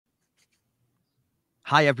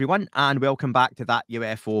Hi, everyone, and welcome back to That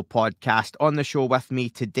UFO podcast. On the show with me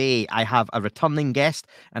today, I have a returning guest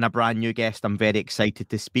and a brand new guest I'm very excited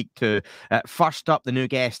to speak to. First up, the new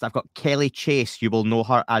guest, I've got Kelly Chase. You will know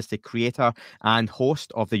her as the creator and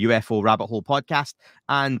host of the UFO Rabbit Hole podcast,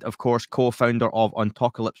 and of course, co-founder of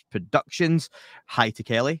Ontocalypse Productions. Hi to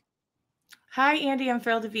Kelly. Hi, Andy. I'm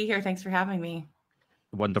thrilled to be here. Thanks for having me.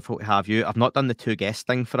 Wonderful to have you. I've not done the two guest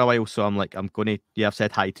thing for a while, so I'm going to, I've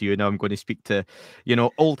said hi to you now. I'm going to speak to,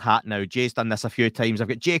 old hat now. Jay's done this a few times. I've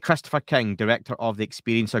got Jay Christopher King, director of the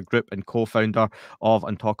Experiencer Group and co-founder of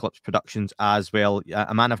Ontocalypse Productions as well.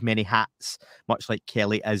 A man of many hats, much like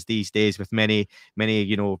Kelly is these days, with many,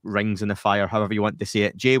 rings in the fire, however you want to say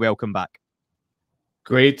it. Jay, welcome back.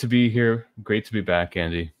 Great to be here. Great to be back,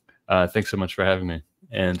 Andy. Thanks so much for having me.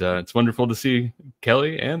 And it's wonderful to see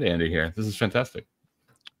Kelly and Andy here. This is fantastic.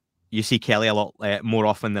 You see Kelly a lot more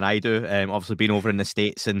often than I do. Obviously being over in the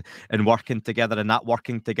States and working together, and that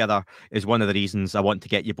working together is one of the reasons I want to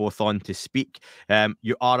get you both on to speak.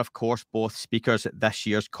 You are, of course, both speakers at this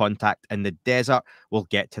year's Contact in the Desert. We'll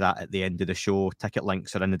get to that at the end of the show. Ticket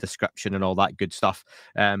links are in the description and all that good stuff.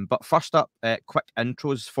 But first up, quick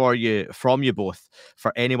intros from you both.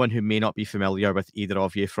 For anyone who may not be familiar with either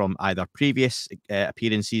of you from either previous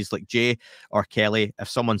appearances like Jay or Kelly, if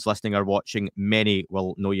someone's listening or watching, many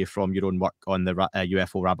will know you from your own work on the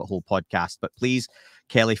UFO Rabbit Hole podcast. But please,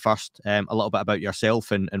 Kelly, first, a little bit about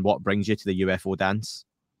yourself and what brings you to the UFO dance.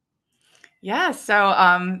 Yeah, so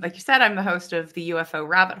like you said, I'm the host of the UFO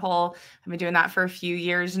Rabbit Hole. I've been doing that for a few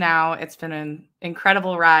years now. It's been an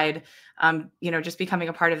incredible ride. Just becoming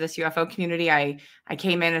a part of this UFO community. I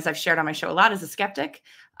came in, as I've shared on my show a lot, as a skeptic,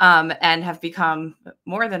 and have become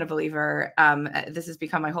more than a believer. This has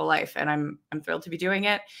become my whole life, and I'm thrilled to be doing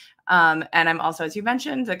it. And I'm also, as you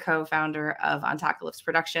mentioned, the co-founder of Ontocalypse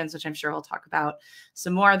Productions, which I'm sure we'll talk about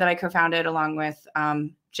some more, that I co-founded along with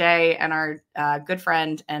Jay and our good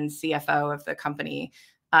friend and CFO of the company,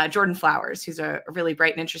 Jordan Flowers, who's a really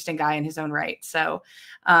bright and interesting guy in his own right. So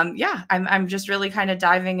I'm just really kind of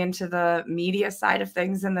diving into the media side of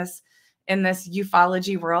things in this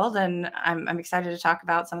ufology world. And I'm excited to talk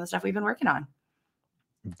about some of the stuff we've been working on.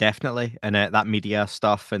 Definitely. And that media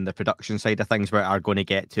stuff and the production side of things we are going to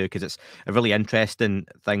get to, because it's a really interesting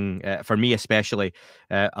thing for me, especially.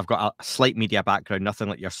 I've got a slight media background, nothing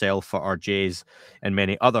like yourself or Jay's and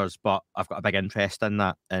many others, but I've got a big interest in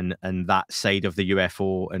that and that side of the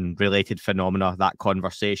UFO and related phenomena, that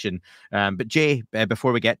conversation. But Jay,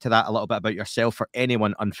 before we get to that, a little bit about yourself for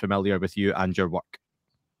anyone unfamiliar with you and your work.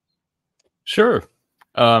 Sure.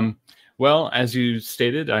 Well, as you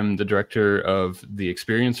stated, I'm the director of the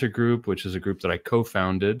Experiencer Group, which is a group that I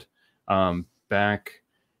co-founded back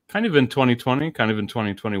kind of in 2020, kind of in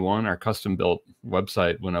 2021. Our custom-built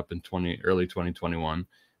website went up in early 2021.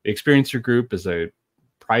 The Experiencer Group is a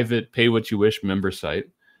private pay-what-you-wish member site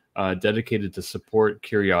dedicated to support,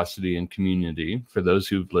 curiosity, and community for those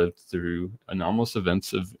who've lived through anomalous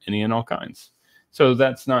events of any and all kinds. So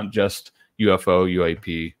that's not just UFO,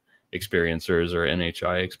 UAP experiencers or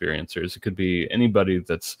NHI experiencers. It could be anybody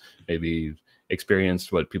that's maybe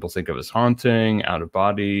experienced what people think of as haunting, out of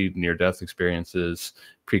body, near-death experiences,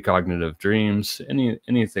 precognitive dreams,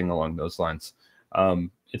 anything along those lines.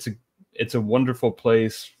 It's a wonderful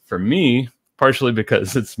place for me, partially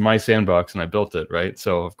because it's my sandbox and I built it, right?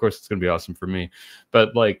 So of course it's going to be awesome for me.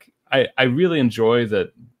 But like I really enjoy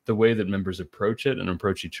that the way that members approach it and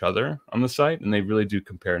approach each other on the site, and they really do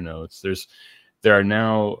compare notes. There are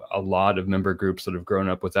now a lot of member groups that have grown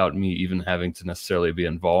up without me even having to necessarily be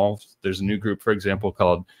involved. There's a new group, for example,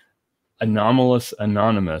 called Anomalous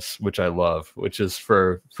Anonymous, which I love, which is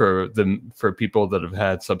for people that have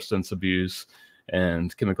had substance abuse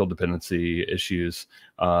and chemical dependency issues,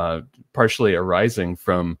 partially arising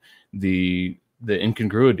from the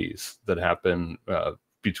incongruities that happen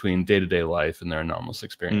between day-to-day life and their anomalous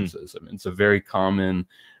experiences. I mean, it's a very common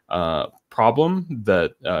problem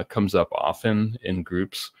that comes up often in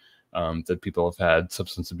groups, that people have had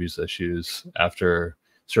substance abuse issues after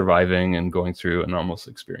surviving and going through anomalous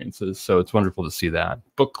experiences. So it's wonderful to see that.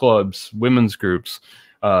 Book clubs, women's groups,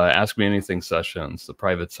 Ask Me Anything sessions, the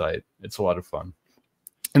private site. It's a lot of fun.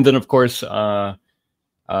 And then, of course, after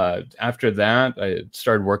that, I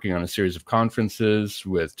started working on a series of conferences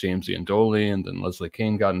with James Iandoli, and then Leslie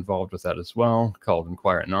Kane got involved with that as well, called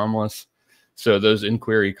Inquire Anomalous. So those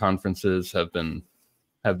inquiry conferences have been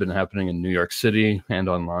happening in New York City and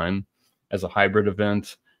online as a hybrid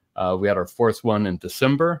event. We had our fourth one in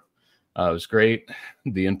December. It was great.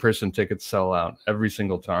 The in-person tickets sell out every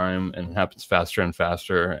single time, and it happens faster and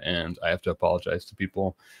faster. And I have to apologize to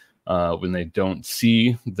people when they don't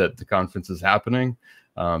see that the conference is happening.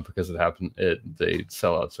 because they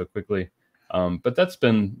sell out so quickly. But that's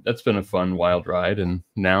been a fun, wild ride. And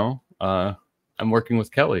now I'm working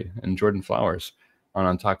with Kelly and Jordan Flowers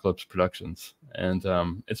on Ontocalypse Productions,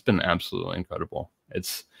 and it's been absolutely incredible.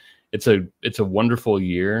 It's a wonderful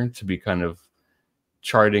year to be kind of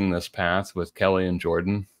charting this path with Kelly and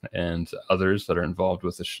Jordan and others that are involved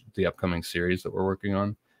with the upcoming series that we're working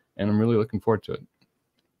on, and I'm really looking forward to it.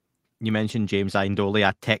 You mentioned James Indoli.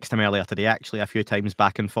 I texted him earlier today, actually, a few times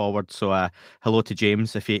back and forward. So hello to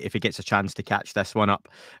James if he gets a chance to catch this one up.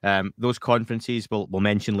 Those conferences we'll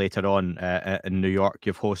mention later on in New York.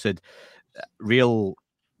 You've hosted real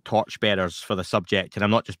torchbearers for the subject, and I'm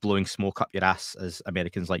not just blowing smoke up your ass, as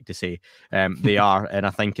Americans like to say. They are, and I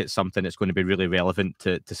think it's something that's going to be really relevant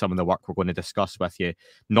to some of the work we're going to discuss with you.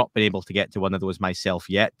 Not been able to get to one of those myself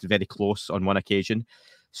yet. Very close on one occasion.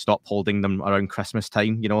 Stop holding them around Christmas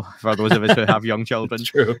time, for those of us who have young children. That's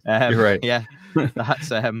true. You're right. Yeah, that's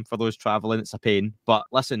for those traveling, it's a pain. But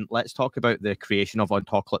listen, let's talk about the creation of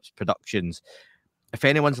Ontocalypse Productions. If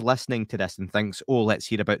anyone's listening to this and thinks, oh, let's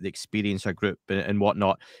hear about the experiencer group and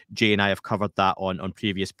whatnot, Jay and I have covered that on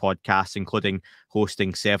previous podcasts, including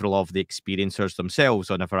hosting several of the experiencers themselves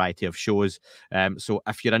on a variety of shows. So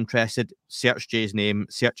if you're interested, search Jay's name,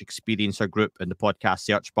 search experiencer group in the podcast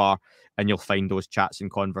search bar, and you'll find those chats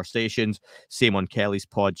and conversations. Same on Kelly's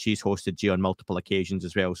pod. She's hosted Jay on multiple occasions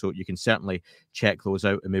as well. So you can certainly check those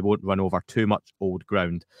out, and we won't run over too much old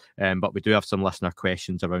ground. But we do have some listener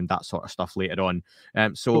questions around that sort of stuff later on.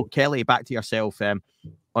 So Kelly, back to yourself.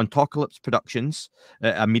 Ontocalypse Productions,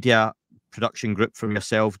 a media production group from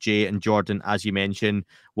yourself, Jay and Jordan, as you mentioned.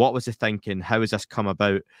 What was the thinking? How has this come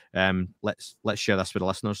about? Let's share this with the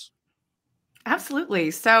listeners.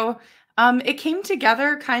 Absolutely. So it came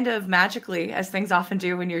together kind of magically, as things often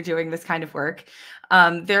do when you're doing this kind of work.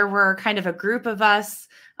 There were kind of a group of us,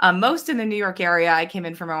 most in the New York area. I came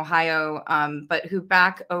in from Ohio, but who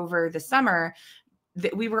back over the summer,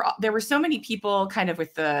 there were so many people kind of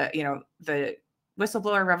with the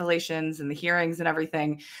whistleblower revelations and the hearings and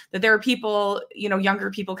everything, that there were people,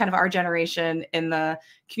 younger people, kind of our generation in the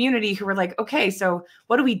community, who were like, okay, so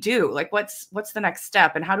what do we do? Like, what's the next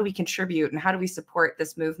step, and how do we contribute, and how do we support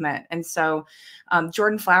this movement? And so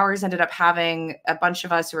Jordan Flowers ended up having a bunch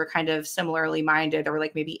of us who were kind of similarly minded. There were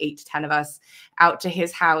like maybe 8 to 10 of us out to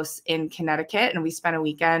his house in Connecticut, and we spent a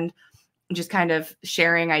weekend just kind of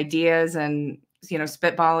sharing ideas and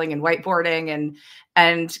spitballing and whiteboarding,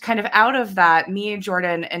 and kind of out of that, me and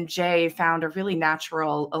Jordan and Jay found a really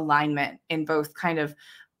natural alignment in both kind of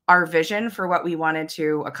our vision for what we wanted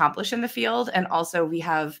to accomplish in the field, and also we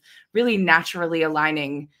have really naturally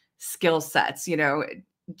aligning skill sets.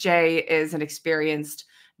 Jay is an experienced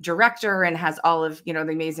director and has all of the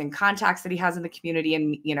amazing contacts that he has in the community,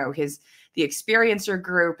 and the experiencer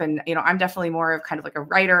group, and I'm definitely more of kind of like a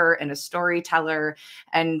writer and a storyteller,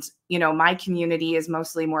 and my community is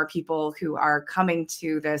mostly more people who are coming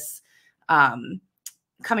to this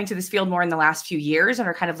field more in the last few years, and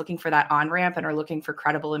are kind of looking for that on-ramp and are looking for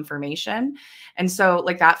credible information. And so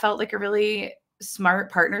like that felt like a really smart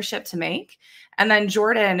partnership to make. And then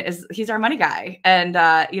Jordan he's our money guy, and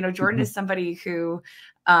Jordan is somebody who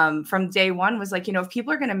from day one was like, if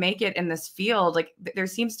people are going to make it in this field, like there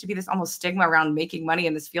seems to be this almost stigma around making money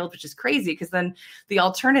in this field, which is crazy, because then the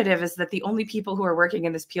alternative is that the only people who are working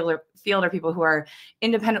in this field are people who are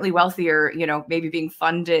independently wealthier, maybe being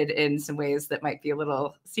funded in some ways that might be a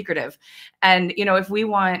little secretive. And, if we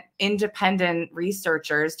want independent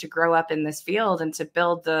researchers to grow up in this field and to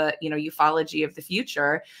build the, ufology of the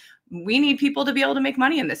future, we need people to be able to make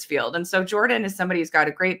money in this field. And so Jordan is somebody who's got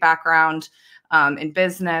a great background in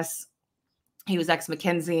business. He was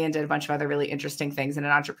ex-McKinsey and did a bunch of other really interesting things, and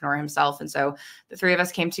an entrepreneur himself. And so the three of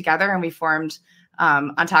us came together and we formed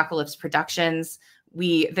Ontocalypse Productions.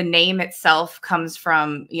 The name itself comes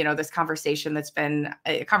from, this conversation that's been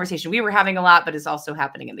a conversation we were having a lot, but is also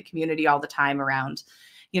happening in the community all the time around,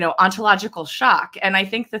 ontological shock. And I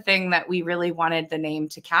think the thing that we really wanted the name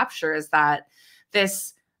to capture is that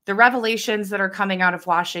the revelations that are coming out of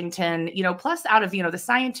Washington, plus out of, the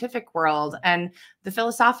scientific world and the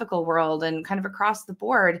philosophical world and kind of across the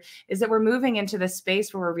board, is that we're moving into this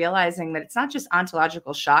space where we're realizing that it's not just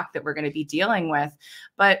ontological shock that we're going to be dealing with,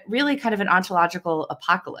 but really kind of an ontological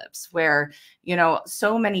apocalypse where,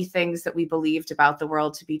 so many things that we believed about the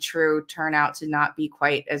world to be true turn out to not be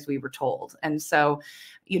quite as we were told. And so,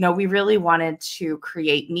 we really wanted to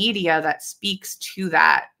create media that speaks to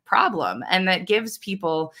that problem, and that gives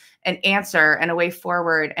people an answer and a way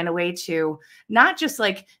forward and a way to not just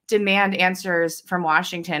like demand answers from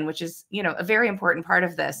Washington, which is, you know, a very important part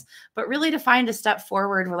of this, but really to find a step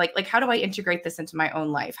forward where like how do I integrate this into my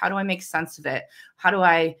own life? How do I make sense of it? How do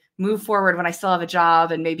I move forward when I still have a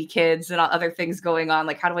job and maybe kids and other things going on?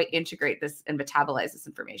 Like, how do I integrate this and metabolize this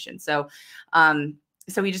information? So,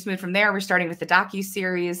 so we just moved from there. We're starting with the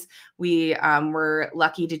docu-series. We were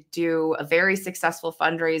lucky to do a very successful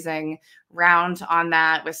fundraising round on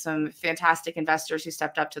that with some fantastic investors who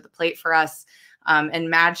stepped up to the plate for us. And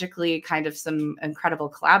magically, kind of some incredible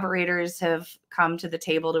collaborators have come to the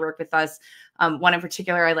table to work with us. One in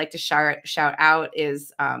particular I'd like to shout out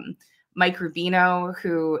is Mike Rubino,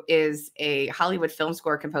 who is a Hollywood film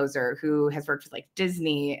score composer who has worked with like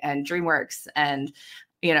Disney and DreamWorks and,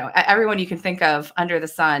 you know, everyone you can think of under the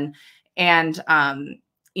sun. And,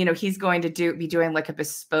 you know, he's going to be doing like a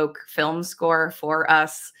bespoke film score for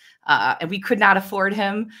us. And we could not afford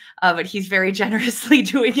him, but he's very generously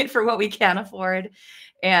doing it for what we can afford.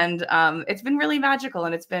 And it's been really magical,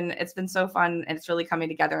 and it's been so fun, and it's really coming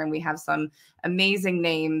together. And we have some amazing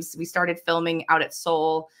names. We started filming out at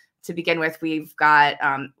Seoul to begin with. We've got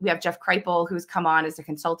we have Jeff Kreipel, who's come on as a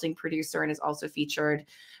consulting producer and is also featured.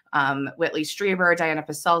 Whitley Strieber, Diana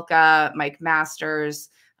Pasulka, Mike Masters,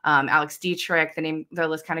 Alex Dietrich. The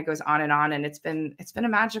list kind of goes on, and it's been a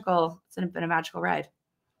magical ride.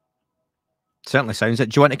 Certainly sounds it.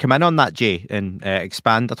 Do you want to come in on that, Jay, and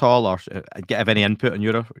expand at all, or have any input on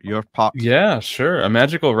your part? Yeah, sure. A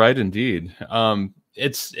magical ride indeed.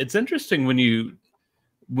 It's interesting when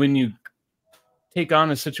you take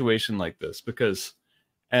on a situation like this, because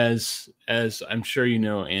as I'm sure you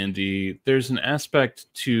know, Andy, there's an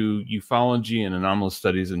aspect to ufology and anomalous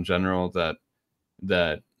studies in general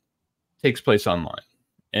that takes place online.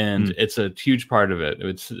 And it's a huge part of it.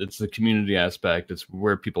 It's the community aspect. It's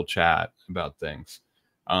where people chat about things.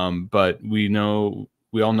 But we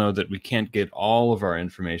all know that we can't get all of our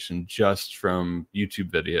information just from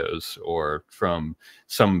YouTube videos or from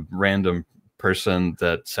some random person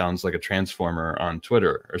that sounds like a transformer on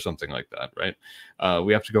Twitter or something like that, right?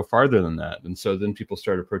 We have to go farther than that. And so then people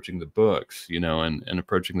start approaching the books, you know, and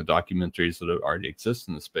approaching the documentaries that already exist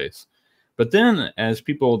in the space. But then as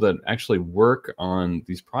people that actually work on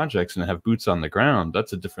these projects and have boots on the ground,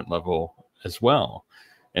 that's a different level as well.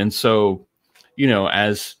 And so, you know,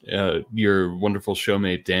 as your wonderful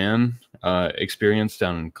showmate Dan experienced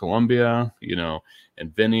down in Colombia, you know,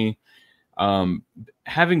 and Vinny,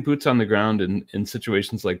 having boots on the ground in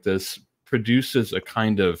situations like this produces a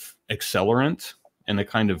kind of accelerant and a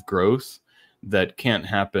kind of growth that can't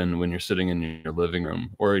happen when you're sitting in your living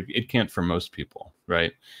room, or it can't for most people,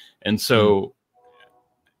 right? And so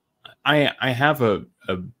I have a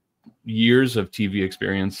years of TV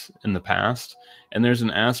experience in the past, and there's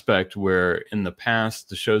an aspect where in the past,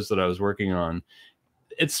 the shows that I was working on,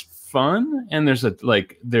 it's fun, and there's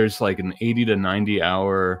like an 80 to 90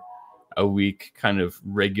 hour a week kind of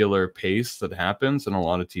regular pace that happens in a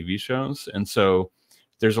lot of TV shows. And so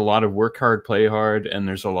there's a lot of work hard, play hard, and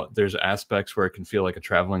there's aspects where it can feel like a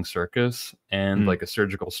traveling circus and like a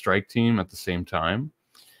surgical strike team at the same time.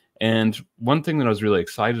 And one thing that I was really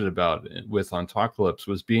excited about with Ontocalypse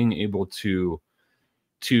was being able to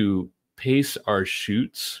pace our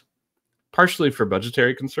shoots, partially for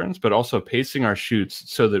budgetary concerns, but also pacing our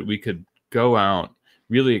shoots so that we could go out,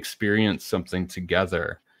 really experience something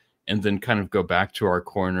together, and then kind of go back to our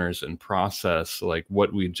corners and process like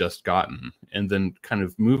what we'd just gotten, and then kind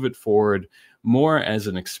of move it forward more as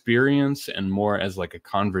an experience and more as like a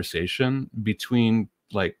conversation between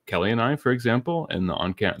like Kelly and I, for example, and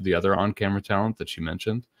the other on-camera talent that you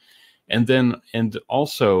mentioned, and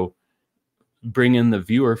also bring in the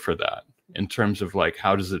viewer for that in terms of like,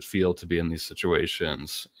 how does it feel to be in these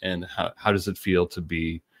situations, and how does it feel to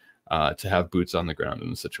be to have boots on the ground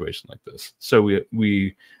in a situation like this. So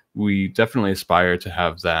we definitely aspire to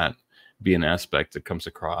have that be an aspect that comes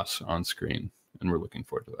across on screen, and we're looking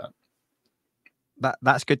forward to that.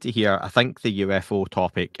 That's good to hear. I think the UFO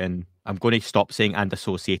topic, and I'm going to stop saying and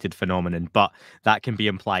associated phenomenon, but that can be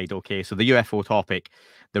implied. Okay, so the UFO topic,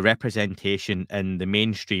 the representation in the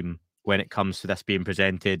mainstream when it comes to this being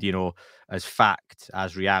presented, you know, as fact,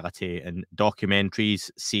 as reality, and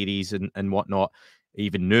documentaries, series, and whatnot,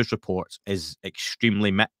 even news reports, is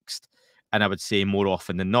extremely mixed. And I would say more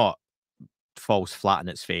often than not, falls flat in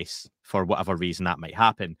its face for whatever reason that might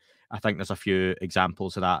happen. I think there's a few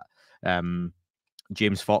examples of that.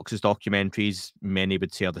 James Fox's documentaries, many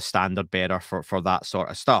would say, are the standard bearer for that sort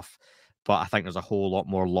of stuff. But I think there's a whole lot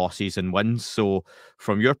more losses and wins. So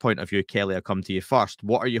from your point of view, Kelly, I'll come to you first.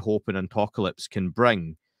 What are you hoping Ontocalypse can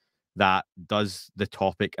bring that does the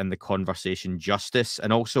topic and the conversation justice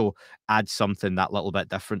and also adds something that little bit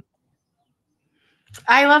different?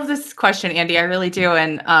 I love this question, Andy. I really do.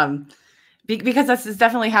 And because this is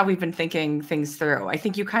definitely how we've been thinking things through. I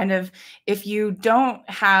think you kind of, if you don't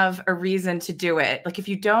have a reason to do it, like if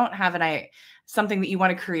you don't have something that you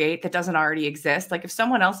want to create that doesn't already exist, like if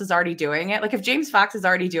someone else is already doing it, like if James Fox is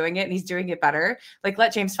already doing it and he's doing it better, like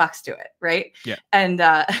let James Fox do it, right? Yeah. And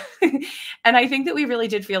and I think that we really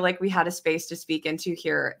did feel like we had a space to speak into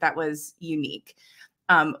here that was unique.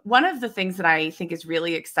 One of the things that I think is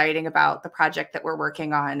really exciting about the project that we're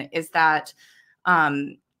working on is that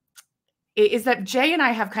Jay and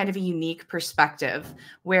I have kind of a unique perspective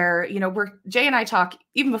where, you know, Jay and I talk,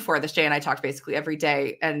 even before this, Jay and I talked basically every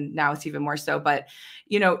day, and now it's even more so. But,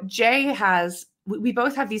 you know, we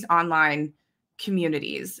both have these online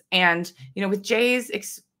communities, and, you know, with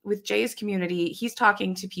Jay's community, he's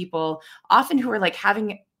talking to people often who are like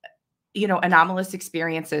having, you know, anomalous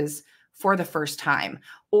experiences for the first time,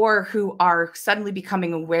 or who are suddenly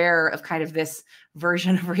becoming aware of kind of this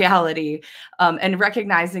version of reality, and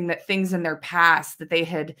recognizing that things in their past that they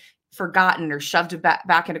had forgotten or shoved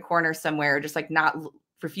back in a corner somewhere, just like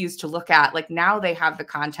refused to look at, like now they have the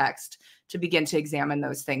context to begin to examine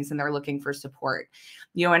those things, and they're looking for support.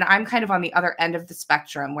 You know, and I'm kind of on the other end of the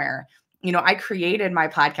spectrum where, you know, I created my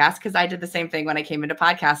podcast because I did the same thing when I came into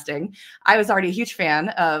podcasting. I was already a huge fan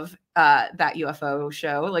of that UFO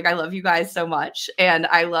show. Like, I love you guys so much. And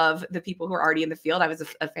I love the people who are already in the field. I was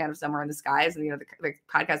a fan of Somewhere in the Skies, and, you know, the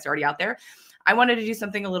podcasts are already out there. I wanted to do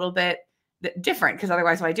something a little bit different, because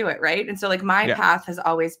otherwise why do it, right? And so like my path has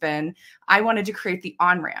always been, I wanted to create the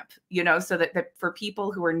on-ramp, you know, so that for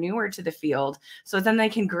people who are newer to the field, so then they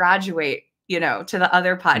can graduate, you know, to the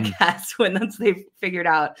other podcasts once they've figured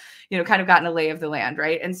out, you know, kind of gotten a lay of the land,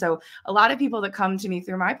 right? And so a lot of people that come to me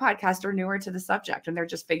through my podcast are newer to the subject, and they're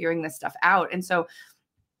just figuring this stuff out. And so,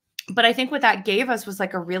 but I think what that gave us was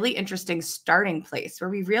like a really interesting starting place where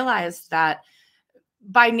we realized that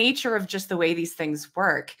by nature of just the way these things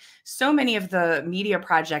work, so many of the media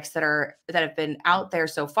projects that have been out there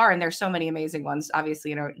so far, and there's so many amazing ones, obviously,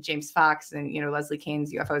 you know, James Fox and, you know, Leslie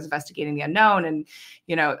Kane's UFOs Investigating the Unknown, and,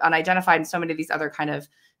 you know, Unidentified, and so many of these other kind of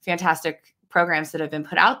fantastic programs that have been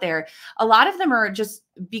put out there. A lot of them are just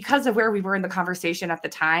because of where we were in the conversation at the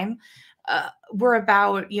time. We're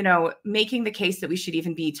about, you know, making the case that we should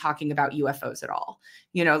even be talking about UFOs at all,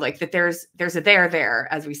 you know, like that there's a there,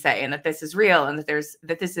 as we say, and that this is real, and that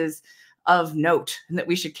this is of note, and that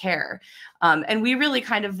we should care. And we really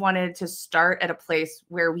kind of wanted to start at a place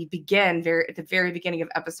where we begin at the very beginning of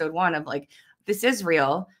episode 1 of like, this is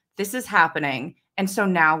real, this is happening, and so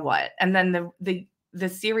now what? And then the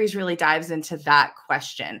series really dives into that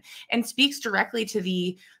question and speaks directly to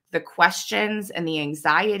the questions and the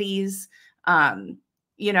anxieties,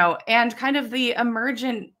 you know, and kind of the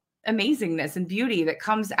emergent amazingness and beauty that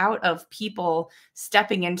comes out of people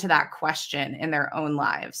stepping into that question in their own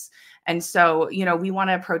lives. And so, you know, we want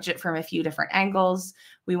to approach it from a few different angles.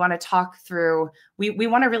 We want to talk through, we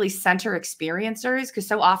want to really center experiencers, because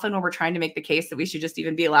so often when we're trying to make the case that we should just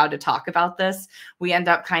even be allowed to talk about this, we end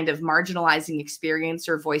up kind of marginalizing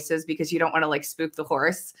experiencer voices, because you don't want to like spook the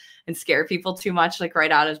horse and scare people too much, like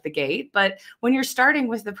right out of the gate. But when you're starting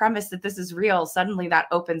with the premise that this is real, suddenly that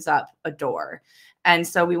opens up a door. And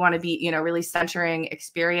so we want to be, you know, really centering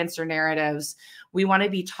experiencer narratives. We want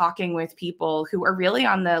to be talking with people who are really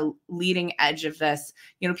on the leading edge of this,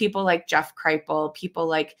 you know, people like Jeff Kripal, people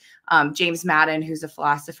like James Madden, who's a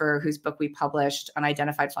philosopher whose book we published,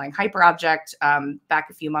 Unidentified Flying Hyperobject,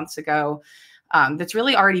 back a few months ago. That's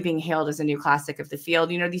really already being hailed as a new classic of the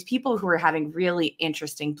field. You know, these people who are having really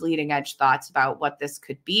interesting bleeding edge thoughts about what this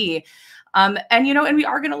could be. And, you know, and we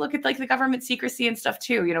are going to look at like the government secrecy and stuff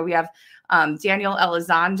too. You know, we have Daniel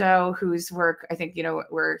Elizondo, whose work I think, you know,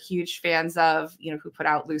 we're huge fans of, you know, who put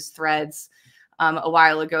out Loose Threads a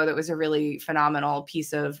while ago. That was a really phenomenal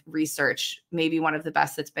piece of research, maybe one of the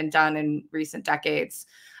best that's been done in recent decades.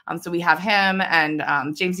 So we have him, and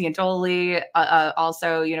James Iandoli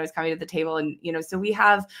also, you know, is coming to the table. And, you know, so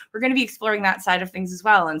we're going to be exploring that side of things as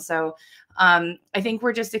well. And so I think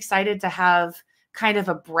we're just excited to have kind of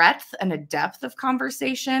a breadth and a depth of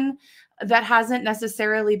conversation that hasn't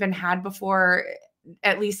necessarily been had before,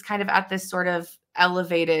 at least kind of at this sort of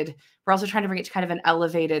elevated. We're also trying to bring it to kind of an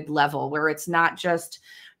elevated level where it's not just,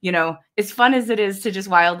 you know, as fun as it is to just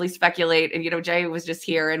wildly speculate. And, you know, Jay was just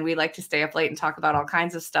here, and we like to stay up late and talk about all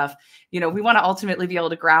kinds of stuff. You know, we want to ultimately be able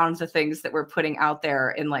to ground the things that we're putting out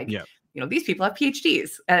there in, like, you know, these people have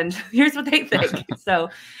PhDs and here's what they think. So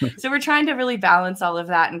we're trying to really balance all of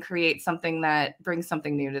that and create something that brings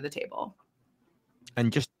something new to the table.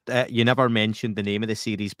 And just you never mentioned the name of the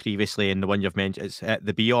series previously, and the one you've mentioned, it's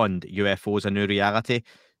The Beyond, UFOs, A New Reality.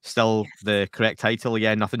 Still the correct title?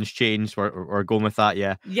 Yeah, nothing's changed. We're going with that.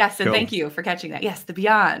 Yeah, Yes, and cool. thank you for catching that. Yes, The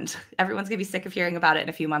Beyond. Everyone's gonna be sick of hearing about it in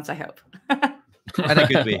a few months, I hope. In a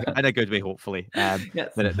good way, in a good way, hopefully.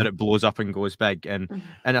 Yes. That it blows up and goes big. And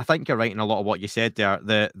I think you're right in a lot of what you said there.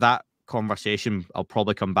 That conversation I'll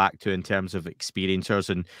probably come back to in terms of experiencers.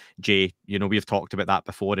 And Jay, you know, we've talked about that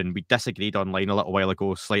before, and we disagreed online a little while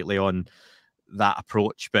ago, slightly on that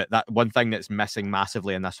approach. But that one thing that's missing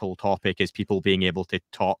massively in this whole topic is people being able to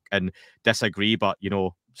talk and disagree, but you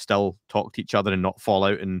know, still talk to each other and not fall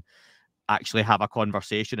out and actually have a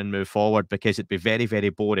conversation and move forward, because it'd be very, very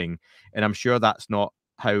boring. And I'm sure that's not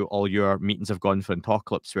how all your meetings have gone for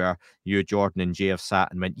Ontocalypse, where you, Jordan, and Jay have sat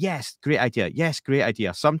and went, yes, great idea. Yes, great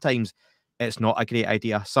idea. Sometimes it's not a great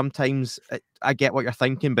idea. Sometimes I get what you're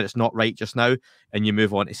thinking, but it's not right just now. And you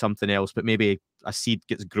move on to something else. But maybe a seed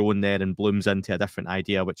gets grown there and blooms into a different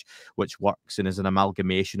idea, which works and is an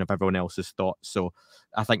amalgamation of everyone else's thoughts. So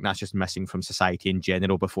I think that's just missing from society in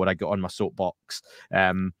general before I get on my soapbox.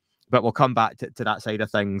 But we'll come back to that side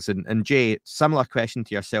of things. And Jay, similar question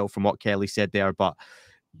to yourself from what Kelly said there. But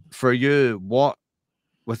for you, what,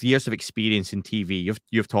 with years of experience in TV,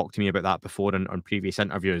 you've talked to me about that before on previous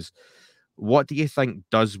interviews. What do you think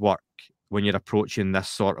does work when you're approaching this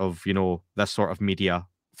sort of, you know, this sort of media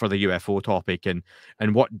for the UFO topic, and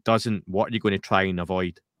what doesn't? What are you going to try and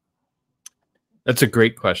avoid? That's a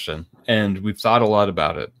great question, and we've thought a lot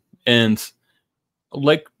about it. And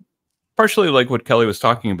like, partially like what Kelly was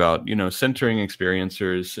talking about, you know, centering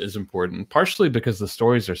experiencers is important, partially because the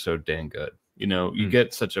stories are so dang good. You know, you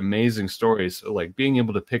get such amazing stories, like being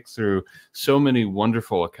able to pick through so many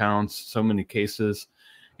wonderful accounts, so many cases.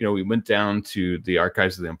 You know, we went down to the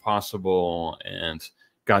Archives of the Impossible and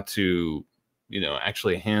got to, you know,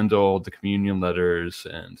 actually handle the communion letters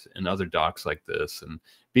and other docs like this, and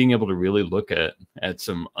being able to really look at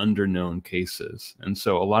some underknown cases. And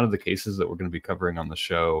so a lot of the cases that we're going to be covering on the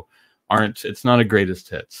show it's not a greatest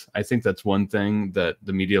hits. I think that's one thing that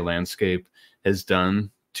the media landscape has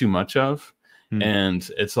done too much of. And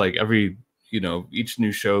it's like every, you know, each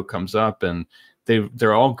new show comes up and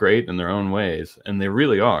they're all great in their own ways. And they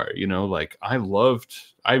really are, you know, like I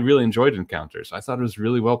really enjoyed Encounters. I thought it was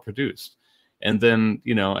really well produced. And then,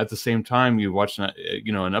 you know, at the same time you watch,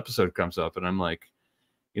 you know, an episode comes up and I'm like,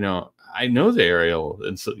 you know, I know the aerial,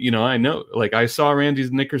 and so, you know, I know, like, I saw Randy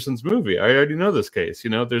Nickerson's movie. I already know this case. You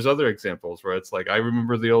know, there's other examples where it's like, I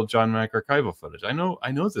remember the old John Mack archival footage. I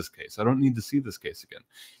know this case. I don't need to see this case again.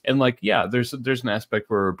 And like, yeah, there's an aspect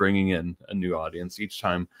where we're bringing in a new audience each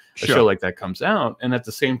time a show like that comes out. And at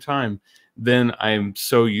the same time, then I'm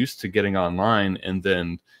so used to getting online, and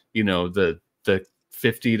then, you know, the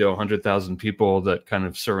 50 to 100,000 people that kind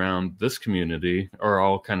of surround this community are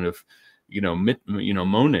all kind of, you know,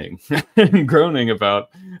 moaning and groaning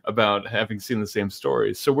about having seen the same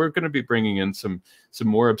stories. So we're going to be bringing in some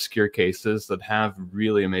more obscure cases that have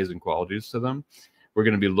really amazing qualities to them. We're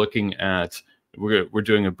going to be looking at, we're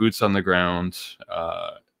doing a boots on the ground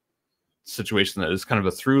situation that is kind of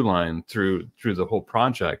a through line through the whole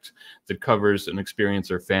project that covers an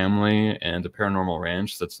experiencer family and a paranormal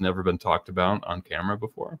ranch that's never been talked about on camera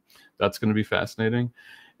before. That's going to be fascinating.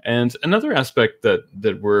 And another aspect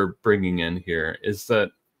that we're bringing in here is that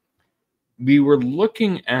we were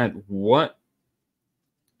looking at what,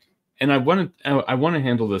 and I want to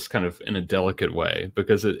handle this kind of in a delicate way,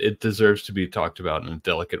 because it deserves to be talked about in a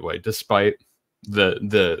delicate way, despite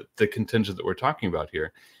the contingent that we're talking about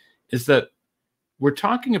here, is that we're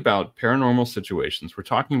talking about paranormal situations. We're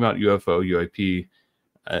talking about UFO, UAP,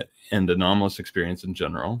 and anomalous experience in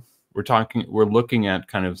general. We're looking at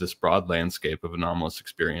kind of this broad landscape of anomalous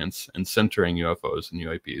experience and centering UFOs and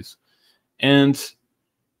UAPs. And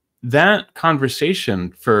that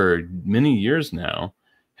conversation for many years now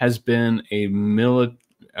has been a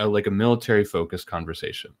military focused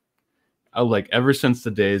conversation. Like ever since the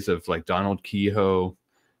days of like Donald Kehoe,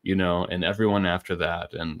 you know, and everyone after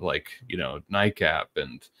that, and like, you know, NICAP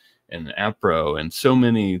and APRO, and so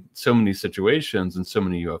many situations, and so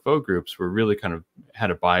many UFO groups were really kind of had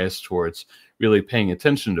a bias towards really paying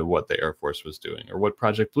attention to what the Air Force was doing, or what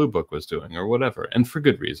Project Blue Book was doing, or whatever, and for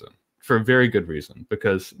good reason, for a very good reason,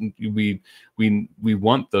 because we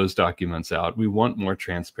want those documents out. We want more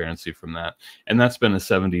transparency from that, and that's been a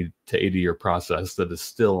 70 to 80 year process that is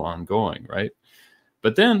still ongoing, right?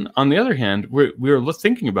 But then, on the other hand, we were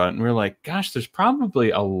thinking about it, and we're like, gosh, there's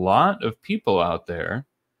probably a lot of people out there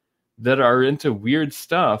that are into weird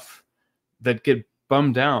stuff that get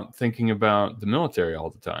bummed out thinking about the military all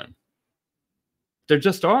the time. There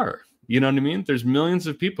just are, You know what I mean? There's millions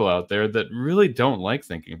of people out there that really don't like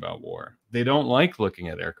thinking about war. They don't like looking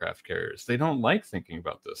at aircraft carriers. They don't like thinking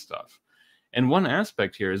about this stuff. And one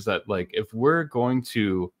aspect here is that, like, if we're going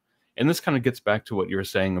to, and this kind of gets back to what you were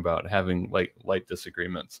saying about having like light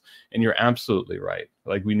disagreements, and you're absolutely right.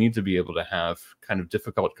 Like, we need to be able to have kind of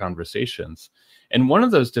difficult conversations. And one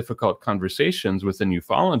of those difficult conversations within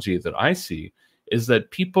ufology that I see is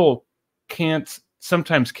that people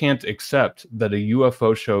sometimes can't accept that a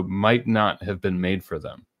UFO show might not have been made for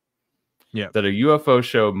them. Yeah. That a UFO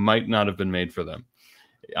show might not have been made for them.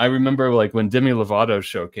 I remember, like, when Demi Lovato's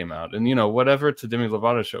show came out, and, you know, whatever, it's a Demi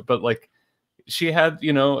Lovato show, but, like, she had,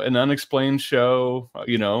 you know, an unexplained show,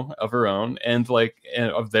 you know, of her own, and, like,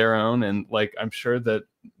 of their own. And, like, I'm sure that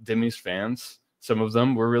Demi's fans, some of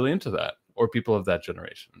them were really into that, or people of that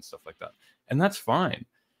generation and stuff like that. And that's fine.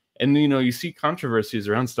 And, you know, you see controversies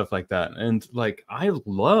around stuff like that. And, like, I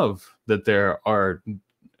love that there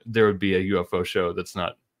would be a UFO show that's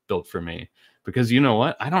not built for me, because, you know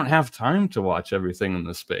what? I don't have time to watch everything in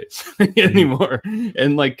this space anymore.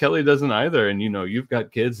 And, like, Kelly doesn't either. And, you know, you've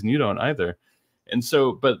got kids and you don't either. And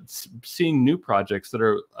so, but seeing new projects that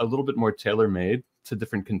are a little bit more tailor-made to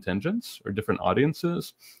different contingents or different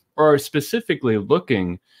audiences, or specifically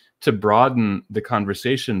looking to broaden the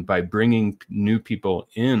conversation by bringing new people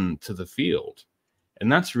into the field.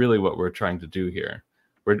 And that's really what we're trying to do here.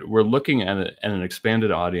 We're looking at an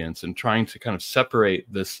expanded audience and trying to kind of separate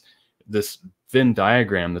this Venn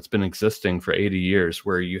diagram that's been existing for 80 years,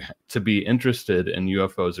 where to be interested in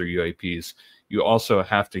UFOs or UAPs, you also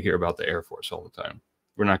have to hear about the Air Force all the time.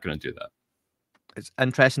 We're not going to do that. It's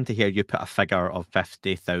interesting to hear you put a figure of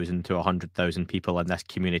 50,000 to 100,000 people in this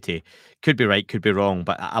community. Could be right, could be wrong,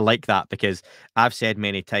 but I like that, because I've said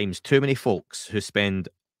many times, too many folks who spend,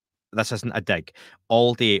 this isn't a dig,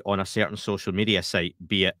 all day on a certain social media site,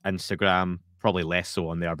 be it Instagram, probably less so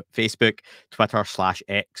on there, but Facebook, Twitter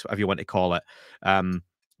 /X, whatever you want to call it.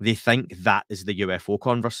 They think that is the UFO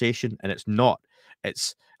conversation, and it's not.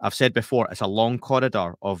 I've said before, it's a long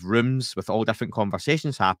corridor of rooms with all different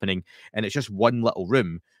conversations happening, and it's just one little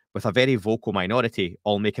room with a very vocal minority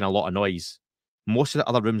all making a lot of noise. Most of the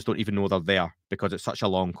other rooms don't even know they're there because it's such a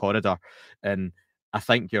long corridor. And I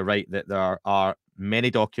think you're right that there are many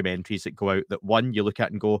documentaries that go out that, one, you look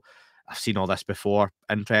at and go, I've seen all this before,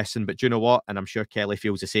 interesting, but do you know what? And I'm sure Kelly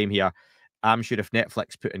feels the same here. I'm sure if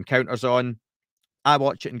Netflix put Encounters on, I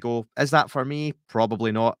watch it and go, is that for me?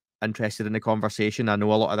 Probably not. Interested in the conversation. I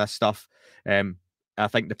know a lot of this stuff. I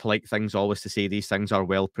think the polite thing's always to say these things are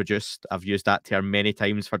well produced. I've used that term many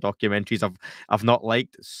times for documentaries I've not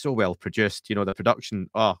liked. So well produced, you know, the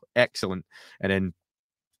production, oh, excellent. And then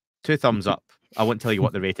 2 thumbs up. I won't tell you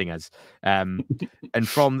what the rating is. And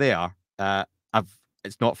from there,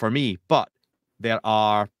 it's not for me, but there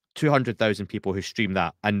are 200,000 people who stream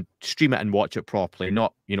that and stream it and watch it properly,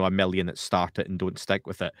 not, you know, a million that start it and don't stick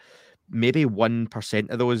with it. Maybe 1%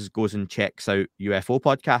 of those goes and checks out UFO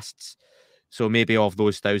podcasts. So maybe of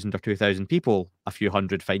those 1,000 or 2,000 people, a few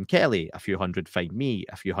hundred find Kelly, a few hundred find me,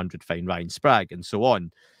 a few hundred find Ryan Sprague, and so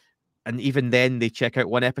on. And even then they check out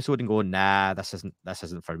one episode and go, nah, this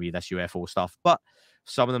isn't for me, this UFO stuff. But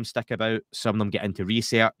some of them stick about, some of them get into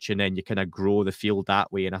research, and then you kind of grow the field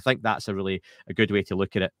that way. And I think that's a good way to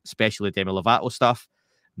look at it, especially Demi Lovato stuff.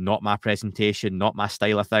 Not my presentation, not my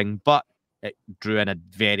style of thing, but it drew in a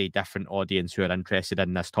very different audience who are interested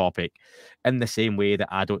in this topic. In the same way that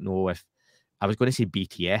I don't know if, I was going to say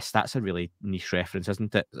BTS, that's a really niche reference,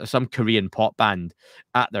 isn't it? Some Korean pop band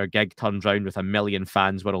at their gig turns around with 1 million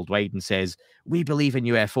fans worldwide and says, we believe in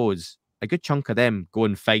UFOs. A good chunk of them go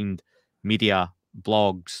and find media,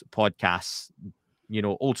 blogs, podcasts, you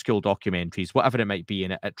know, old school documentaries, whatever it might be,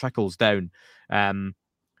 and it trickles down.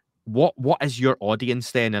 What is your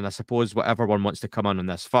audience then? And I suppose whatever one wants to come on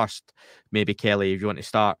this first, maybe Kelly, if you want to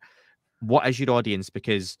start, what is your audience?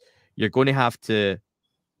 Because you're going to have to,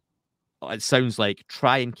 it sounds like,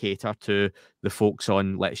 try and cater to the folks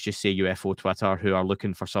on, let's just say, UFO Twitter, who are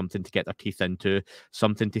looking for something to get their teeth into,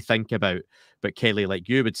 something to think about. But Kelly, like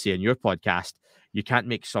you would say in your podcast, you can't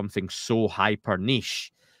make something so hyper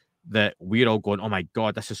niche that we're all going, oh my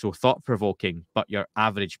God, this is so thought-provoking. But your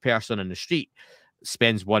average person in the street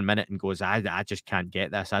spends 1 minute and goes, I just can't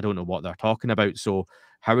get this. I don't know what they're talking about. So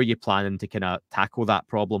how are you planning to kind of tackle that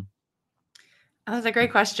problem? That's a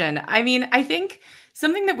great question. I mean, I think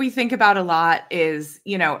something that we think about a lot is,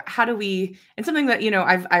 you know, how do we, and something that, you know,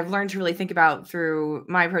 I've learned to really think about through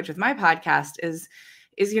my approach with my podcast is,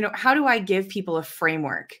 you know, how do I give people a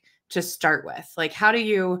framework to start with? Like, how do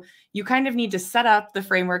you kind of need to set up the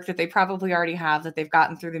framework that they probably already have, that they've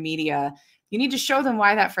gotten through the media. You need to show them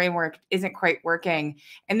why that framework isn't quite working.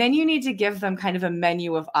 And then you need to give them kind of a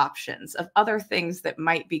menu of options of other things that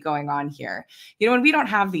might be going on here. You know, and we don't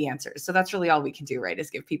have the answers. So that's really all we can do, right? Is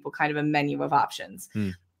give people kind of a menu of options.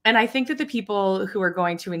 And I think that the people who are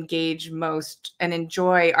going to engage most and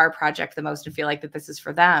enjoy our project the most and feel like that this is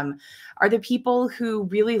for them are the people who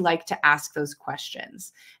really like to ask those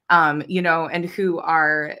questions, you know, and who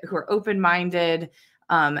are open-minded,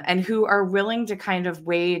 and who are willing to kind of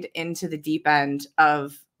wade into the deep end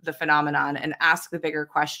of the phenomenon and ask the bigger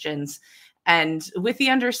questions. And with the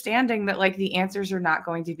understanding that like the answers are not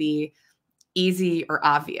going to be easy or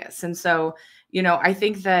obvious. And so, you know, I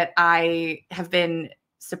think that I have been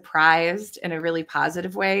surprised in a really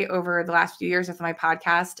positive way over the last few years with my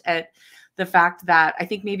podcast at the fact that I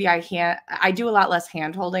think maybe I do a lot less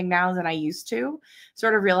hand holding now than I used to,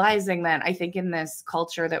 sort of realizing that I think in this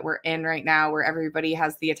culture that we're in right now, where everybody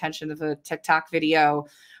has the attention of a TikTok video,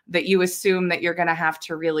 that you assume that you're going to have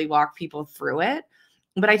to really walk people through it.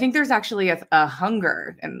 But I think there's actually a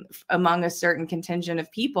hunger and among a certain contingent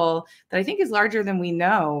of people that I think is larger than we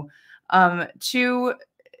know,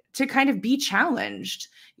 to kind of be challenged,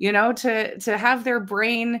 you know, to have their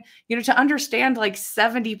brain, you know, to understand like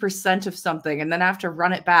 70% of something and then have to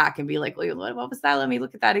run it back and be like, what was that? Let me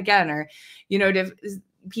look at that again. Or, you know, to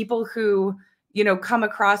people who, you know, come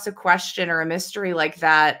across a question or a mystery like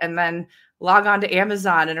that and then log on to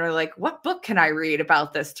Amazon and are like, what book can I read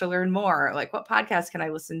about this to learn more? Like, what podcast can I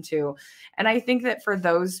listen to? And I think that for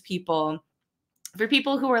those people, for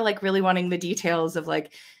people who are like really wanting the details of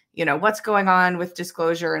like, you know, what's going on with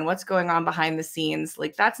disclosure and what's going on behind the scenes,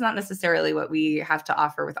 like that's not necessarily what we have to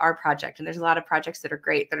offer with our project. And there's a lot of projects that are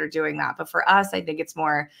great that are doing that. But for us, I think it's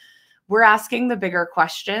more, we're asking the bigger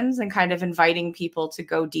questions and kind of inviting people to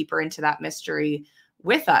go deeper into that mystery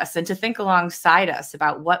with us and to think alongside us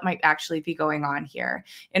about what might actually be going on here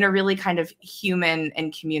in a really kind of human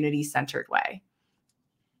and community-centered way.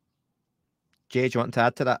 Jay, do you want to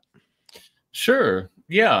add to that? Sure.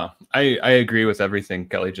 Yeah, I agree with everything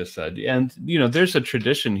Kelly just said. And, you know, there's a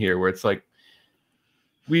tradition here where it's like,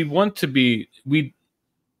 it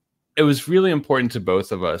was really important to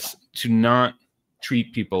both of us to not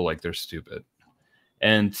treat people like they're stupid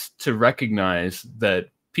and to recognize that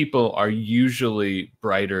people are usually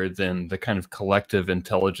brighter than the kind of collective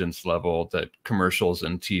intelligence level that commercials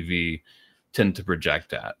and TV tend to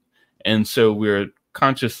project at. And so we're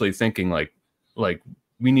consciously thinking like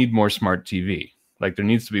we need more smart TV. Like there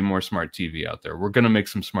needs to be more smart TV out there. We're going to make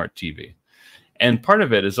some smart TV. And part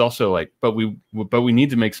of it is also like, but we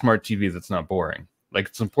need to make smart TV that's not boring. Like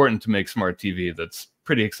it's important to make smart TV that's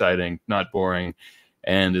pretty exciting, not boring,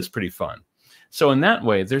 and is pretty fun. So in that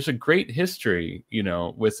way, there's a great history, you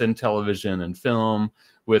know, within television and film,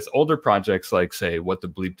 with older projects like, say, What the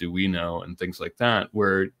Bleep Do We Know and things like that,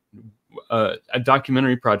 where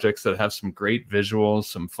documentary projects that have some great visuals,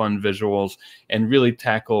 some fun visuals, and really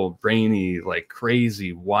tackle brainy, like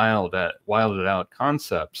crazy, wilded out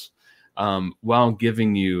concepts, while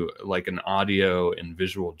giving you like an audio and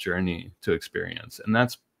visual journey to experience. And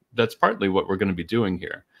that's partly what we're going to be doing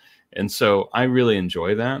here. And so I really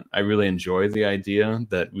enjoy that. I really enjoy the idea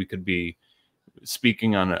that we could be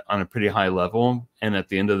speaking on a pretty high level. And at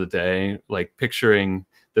the end of the day, like picturing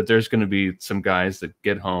that there's going to be some guys that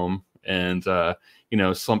get home and, you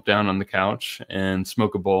know, slump down on the couch and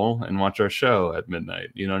smoke a bowl and watch our show at midnight.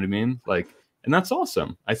 You know what I mean? Like, and that's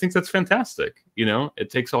awesome. I think that's fantastic. You know, it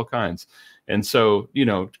takes all kinds. And so, you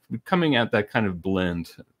know, coming at that kind of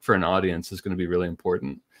blend for an audience is going to be really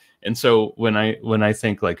important. And so when I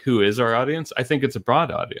think like, who is our audience? I think it's a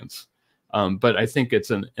broad audience. But I think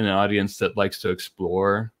it's an audience that likes to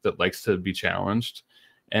explore, that likes to be challenged,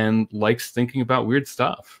 and likes thinking about weird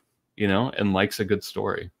stuff, you know, and likes a good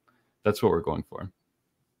story. That's what we're going for.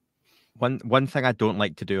 One thing I don't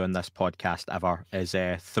like to do on this podcast ever is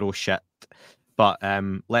throw shit. But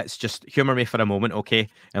let's just humor me for a moment, okay?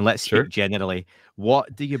 And let's speak generally.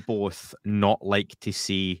 What do you both not like to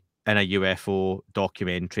see in a UFO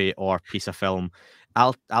documentary or piece of film?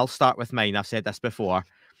 I'll start with mine. I've said this before.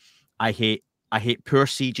 I hate poor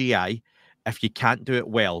CGI. If you can't do it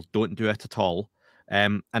well, don't do it at all.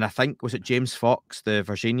 And I think, was it James Fox, the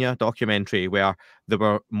Virginia documentary, where there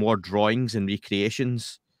were more drawings and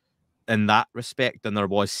recreations in that respect than there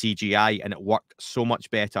was CGI, and it worked so much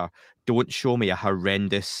better. Don't show me a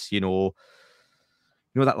horrendous, you know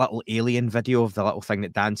that little alien video of the little thing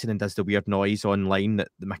that dancing and does the weird noise online that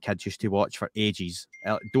my kids used to watch for ages.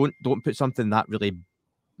 Don't put something that really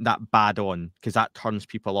that bad on, because that turns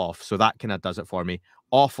people off. So that kind of does it for me.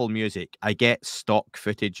 Awful music. I get stock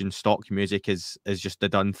footage and stock music is just the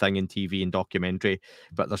done thing in TV and documentary,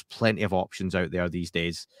 but there's plenty of options out there these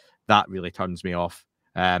days. That really turns me off.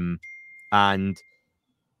 And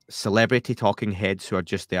celebrity talking heads who are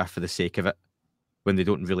just there for the sake of it when they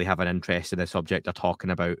don't really have an interest in the subject they're talking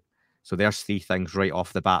about. So there's 3 things right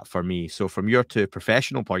off the bat for me. So from your 2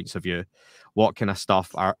 professional points of view, what kind of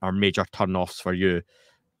stuff are major turn-offs for you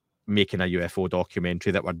making a UFO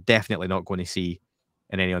documentary that we're definitely not going to see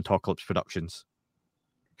in any Ontocalypse productions?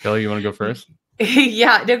 Kelly, you want to go first?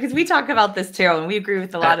 Yeah, no, because we talk about this too, and we agree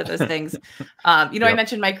with a lot of those things. You know, I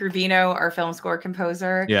mentioned Mike Rubino, our film score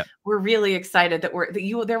composer. Yeah, we're really excited that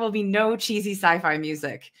there will be no cheesy sci-fi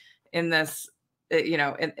music in this, you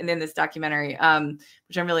know, in this documentary,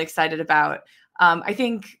 which I'm really excited about. I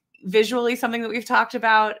think visually something that we've talked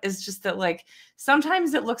about is just that, like,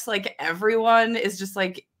 sometimes it looks like everyone is just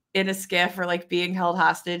like in a skiff or like being held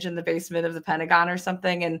hostage in the basement of the Pentagon or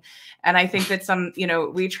something. And I think that you know,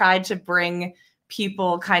 we tried to bring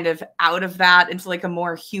people kind of out of that into like a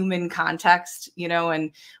more human context, you know,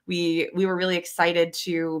 and we were really excited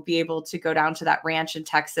to be able to go down to that ranch in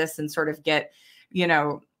Texas and sort of get, you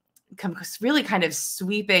know, really kind of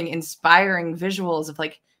sweeping, inspiring visuals of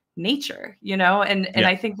like nature, you know, and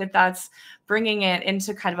I think that that's bringing it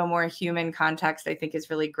into kind of a more human context, I think is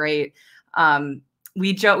really great.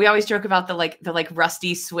 We always joke about the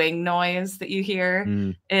rusty swing noise that you hear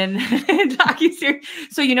in docuseries.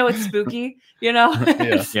 So, you know, it's spooky, you know?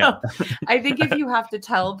 So I think if you have to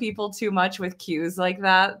tell people too much with cues like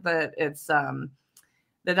that, that it's,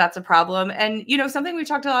 that's a problem. And, you know, something we've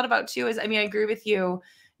talked a lot about too is, I mean, I agree with you.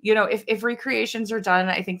 You know, if recreations are done,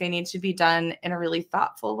 I think they need to be done in a really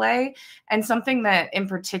thoughtful way. And something that in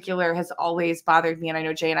particular has always bothered me, and I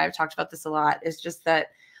know Jay and I have talked about this a lot, is just that,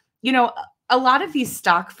 you know, a lot of these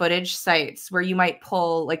stock footage sites where you might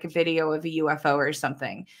pull like a video of a UFO or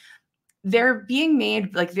something, they're being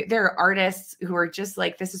made like there are artists who are just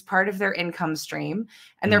like, this is part of their income stream,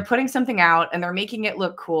 and they're putting something out and they're making it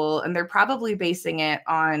look cool. And they're probably basing it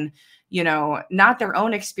on, you know, not their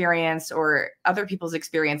own experience or other people's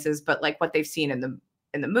experiences, but like what they've seen in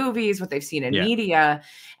the movies, what they've seen in media.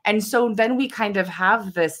 And so then we kind of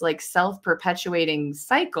have this like self-perpetuating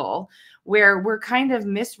cycle where we're kind of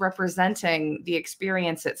misrepresenting the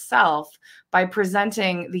experience itself by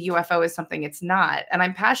presenting the UFO as something it's not. And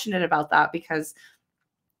I'm passionate about that because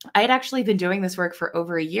I had actually been doing this work for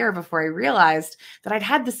over a year before I realized that I'd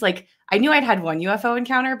had this, like, I knew I'd had one UFO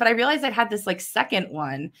encounter, but I realized I'd had this like second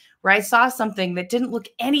one where I saw something that didn't look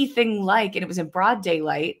anything like, and it was in broad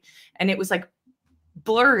daylight and it was like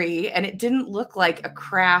blurry and it didn't look like a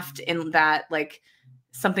craft in that like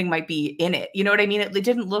something might be in it. You know what I mean? It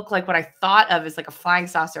didn't look like what I thought of as like a flying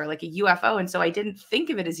saucer, like a UFO. And so I didn't think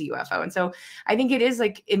of it as a UFO. And so I think it is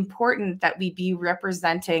like important that we be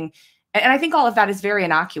representing. And I think all of that is very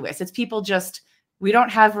innocuous. It's people just, we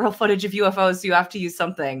don't have real footage of UFOs, so you have to use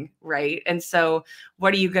something, right? And so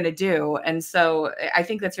what are you going to do? And so I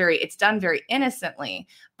think that's it's done very innocently,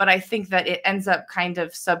 but I think that it ends up kind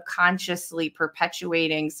of subconsciously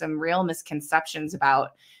perpetuating some real misconceptions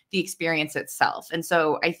about the experience itself. And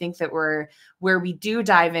so I think that where we do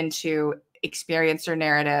dive into experiencer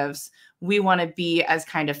narratives, we want to be as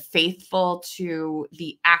kind of faithful to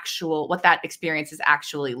the actual, what that experience is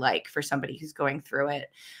actually like for somebody who's going through it,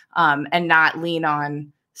 and not lean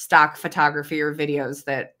on stock photography or videos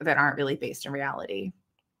that aren't really based in reality.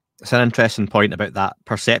 It's an interesting point about that.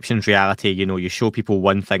 Perception's reality. You know, you show people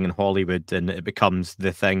one thing in Hollywood and it becomes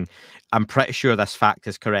the thing. I'm pretty sure this fact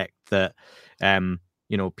is correct that,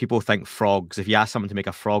 you know, people think frogs, if you ask someone to make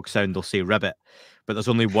a frog sound, they'll say ribbit. But there's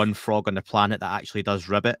only one frog on the planet that actually does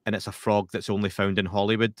ribbit, and it's a frog that's only found in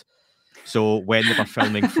Hollywood. So when they were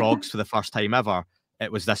filming frogs for the first time ever,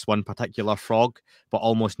 it was this one particular frog, but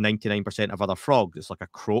almost 99% of other frogs, it's like a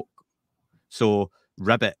croak. So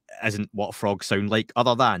ribbit isn't what frogs sound like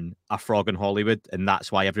other than a frog in Hollywood, and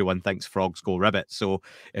that's why everyone thinks frogs go ribbit. So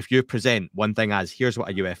if you present one thing as, here's what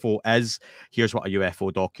a UFO is, here's what a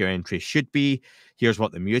UFO documentary should be, here's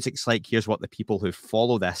what the music's like, here's what the people who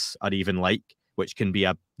follow this are even like, which can be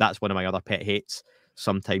that's one of my other pet hates,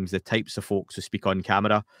 sometimes the types of folks who speak on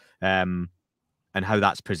camera, and how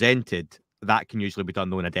that's presented, that can usually be done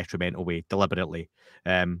though in a detrimental way, deliberately.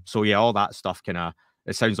 So yeah, all that stuff kind of,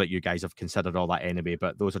 it sounds like you guys have considered all that anyway,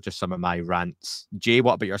 but those are just some of my rants. Jay,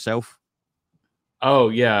 what about yourself? Oh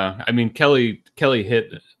yeah, I mean Kelly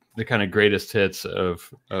hit the kind of greatest hits of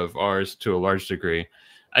ours to a large degree.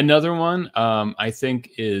 Another one I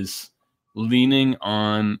think is leaning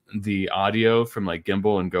on the audio from like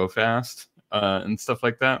Gimbal and Go Fast. and stuff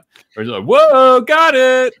like that. Or like, whoa, got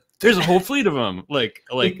it. There's a whole fleet of them. I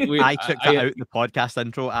took that out in the podcast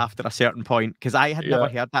intro after a certain point because I had never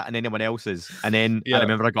heard that in anyone else's. And then I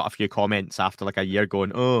remember I got a few comments after like a year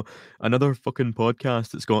going, "Oh, another fucking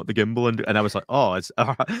podcast that's got the gimbal," and I was like, "Oh,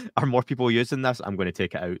 are more people using this? I'm going to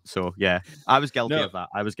take it out." So yeah, I was guilty of that.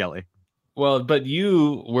 I was guilty. Well, but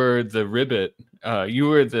you were the ribbit. You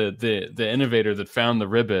were the innovator that found the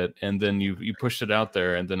ribbit, and then you pushed it out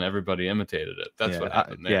there, and then everybody imitated it. That's what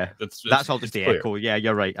happened there. Yeah, that's all just the clear. echo. Yeah,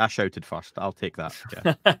 you're right. I shouted first. I'll take that.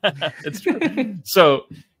 Yeah. It's true. So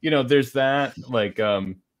there's that. Like,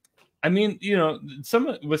 I mean, some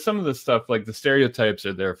of the stuff, like the stereotypes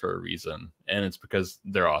are there for a reason, and it's because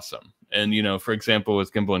they're awesome. And for example,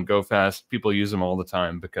 with Gimbal and Go Fast, people use them all the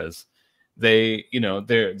time because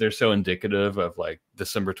they're so indicative of like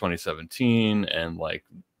December 2017 and like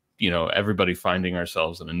everybody finding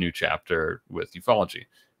ourselves in a new chapter with ufology.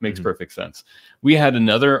 Makes perfect sense. We had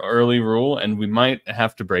another early rule, and we might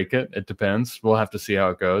have to break it. It depends. We'll have to see how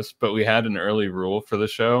it goes. But we had an early rule for the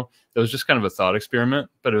show that was just kind of a thought experiment.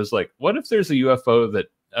 But it was like, what if there's a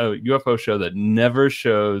UFO show that never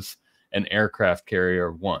shows an aircraft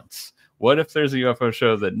carrier once? What if there's a UFO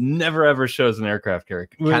show that never ever shows an aircraft carrier?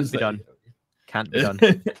 Can't be done. Can't be done.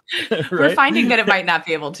 Right? We're finding that it might not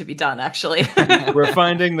be able to be done, actually. We're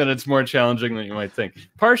finding that it's more challenging than you might think.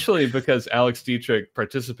 Partially because Alex Dietrich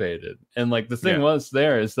participated. And like the thing is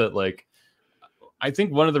that like, I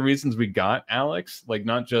think one of the reasons we got Alex, like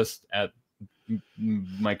not just at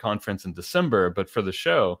my conference in December, but for the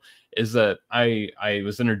show, is that I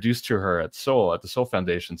was introduced to her at Seoul, at the Seoul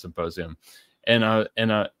Foundation Symposium. And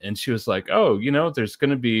she was like, oh, there's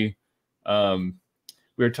going to be,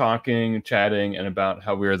 we were chatting, and about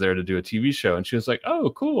how we were there to do a TV show. And she was like,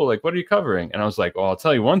 oh, cool. Like, what are you covering? And I was like, well, I'll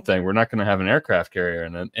tell you one thing. We're not going to have an aircraft carrier.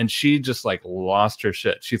 And she just like lost her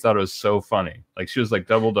shit. She thought it was so funny. Like she was like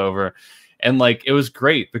doubled over. And like, it was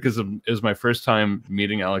great because it was my first time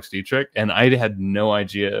meeting Alex Dietrich. And I had no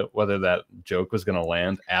idea whether that joke was going to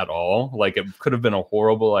land at all. Like it could have been a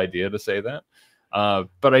horrible idea to say that.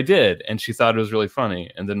 But I did. And she thought it was really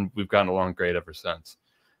funny. And then we've gotten along great ever since.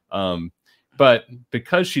 But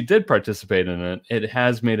because she did participate in it, it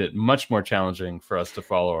has made it much more challenging for us to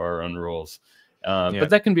follow our own rules. But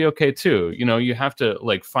that can be okay too. You have to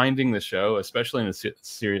like finding the show, especially in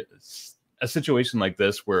a situation like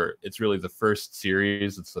this where it's really the first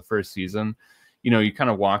series, it's the first season. You kind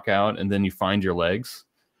of walk out and then you find your legs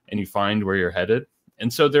and you find where you're headed.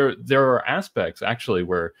 And so there are aspects actually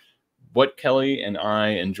where what Kelly and I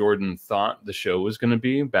and Jordan thought the show was going to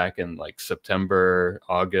be back in like September,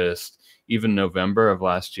 August, even November of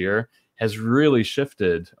last year has really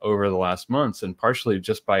shifted over the last months, and partially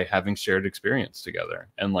just by having shared experience together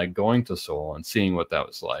and like going to Seoul and seeing what that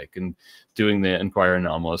was like, and doing the Inquire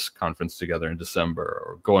Anomalous conference together in December,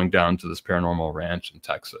 or going down to this paranormal ranch in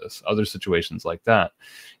Texas, other situations like that.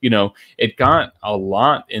 It got a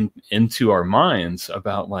lot into our minds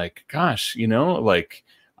about like, gosh, like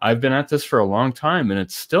I've been at this for a long time and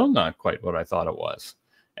it's still not quite what I thought it was.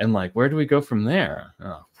 And like, where do we go from there?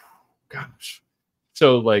 Oh, gosh.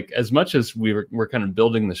 So like, as much as we're kind of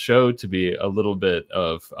building the show to be a little bit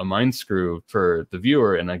of a mind screw for the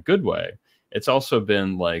viewer in a good way, it's also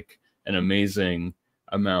been like an amazing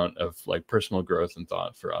amount of like personal growth and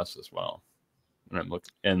thought for us as well.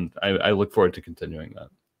 And I look forward to continuing that.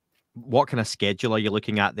 What kind of schedule are you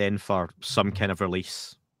looking at then for some kind of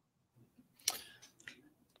release?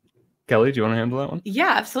 Kelly, do you want to handle that one?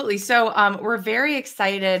 Yeah, absolutely. So we're very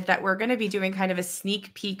excited that we're going to be doing kind of a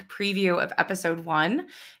sneak peek preview of episode 1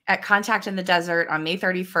 at Contact in the Desert on May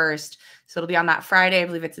 31st. So it'll be on that Friday. I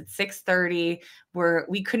believe it's at 6:30.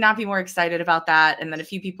 We could not be more excited about that. And then a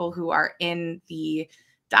few people who are in the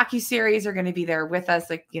docuseries are going to be there with us,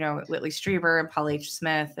 like, Whitley Strieber and Paul H.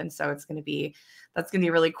 Smith. And so that's going to be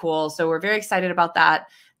really cool. So we're very excited about that.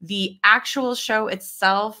 The actual show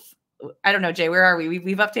itself, I don't know, Jay, where are we?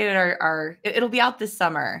 We've updated our it'll be out this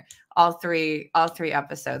summer. All three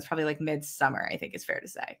episodes, probably like midsummer, I think is fair to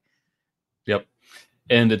say. Yep.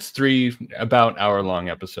 And it's 3 about hour-long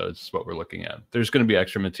episodes is what we're looking at. There's going to be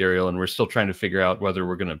extra material, and we're still trying to figure out whether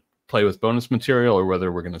we're going to play with bonus material or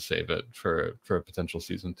whether we're going to save it for a potential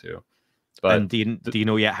season 2. But and do you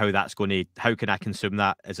know yet how that's going to? How can I consume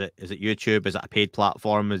that? Is it YouTube? Is it a paid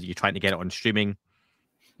platform? Is you trying to get it on streaming?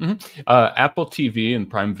 Mm-hmm. Apple TV and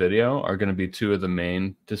Prime Video are going to be 2 of the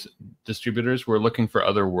main distributors. We're looking for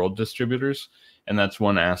other world distributors, and that's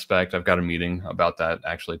one aspect. I've got a meeting about that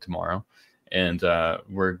actually tomorrow, and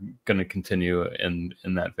we're going to continue in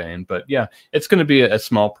that vein. But yeah, it's going to be a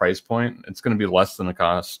small price point. It's going to be less than the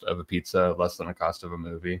cost of a pizza, less than the cost of a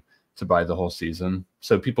movie to buy the whole season.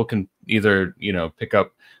 So people can either, you know, pick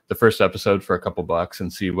up the first episode for a couple bucks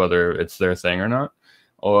and see whether it's their thing or not.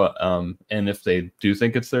 Or and if they do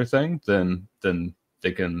think it's their thing, then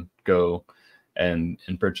they can go and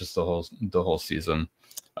purchase the whole season.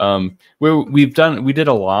 We did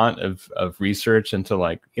a lot of research into,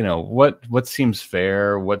 like, you know, what seems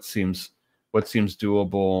fair, what seems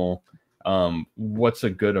doable, what's a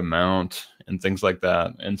good amount, and things like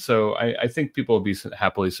that. And so I think people will be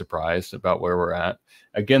happily surprised about where we're at.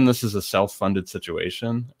 Again, this is a self-funded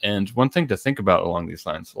situation. And one thing to think about along these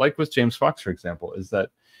lines, like with James Fox, for example, is that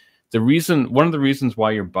one of the reasons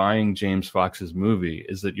why you're buying James Fox's movie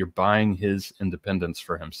is that you're buying his independence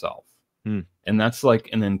for himself. And that's like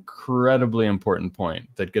an incredibly important point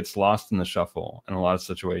that gets lost in the shuffle in a lot of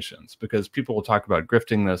situations, because people will talk about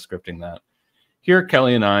grifting this, grifting that. Here,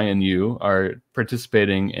 Kelly and I and you are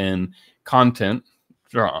participating in content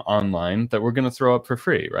online that we're going to throw up for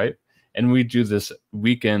free, right? And we do this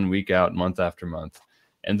week in, week out, month after month.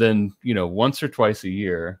 And then, you know, once or twice a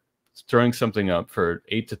year, throwing something up for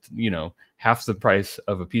half the price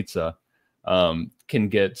of a pizza can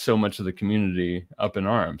get so much of the community up in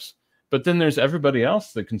arms. But then there's everybody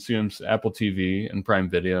else that consumes Apple TV and Prime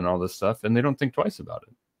Video and all this stuff, and they don't think twice about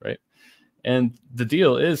it, right? And the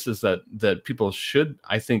deal is that people should,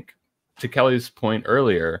 I think, to Kelly's point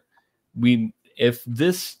earlier, if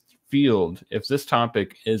this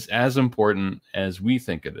topic is as important as we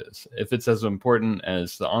think it is, if it's as important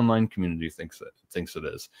as the online community thinks it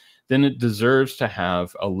is, then it deserves to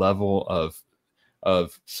have a level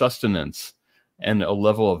of sustenance and a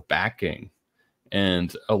level of backing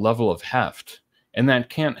and a level of heft. And that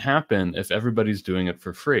can't happen if everybody's doing it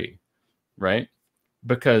for free, right?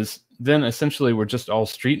 Because then essentially we're just all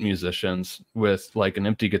street musicians with like an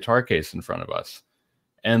empty guitar case in front of us.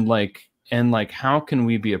 And how can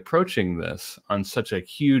we be approaching this on such a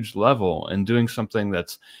huge level and doing something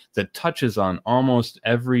that touches on almost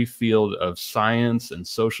every field of science and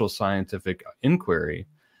social scientific inquiry,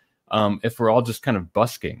 if we're all just kind of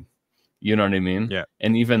busking? You know what I mean? Yeah.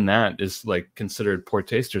 And even that is like considered poor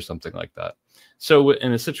taste or something like that. So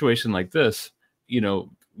in a situation like this, you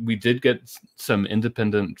know, we did get some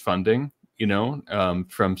independent funding, you know,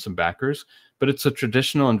 from some backers, but it's a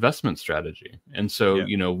traditional investment strategy. And so,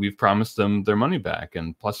 you know, we've promised them their money back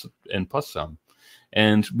and plus some.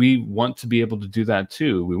 And we want to be able to do that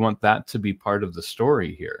too. We want that to be part of the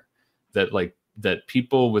story here, that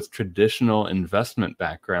people with traditional investment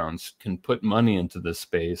backgrounds can put money into this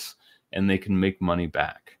space and they can make money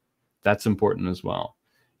back. That's important as well.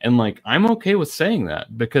 And like, I'm okay with saying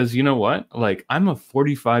that, because you know what? Like, I'm a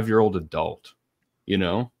 45-year-old adult, you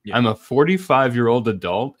know, I'm a 45-year-old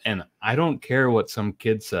adult, and I don't care what some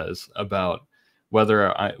kid says about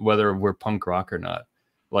whether we're punk rock or not.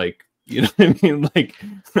 Like, you know what I mean? Like,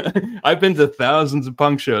 I've been to thousands of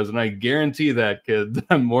punk shows, and I guarantee that kid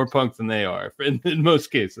I'm more punk than they are in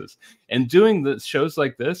most cases. And doing the shows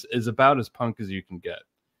like this is about as punk as you can get.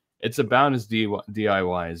 It's about as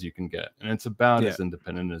DIY as you can get. And it's about as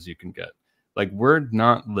independent as you can get. Like, we're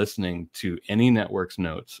not listening to any network's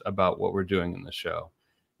notes about what we're doing in the show.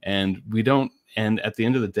 And at the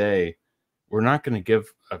end of the day, we're not going to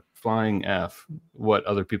give a flying F what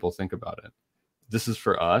other people think about it. This is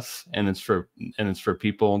for us, and it's for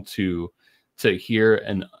people to hear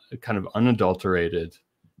an kind of unadulterated,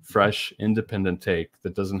 fresh, independent take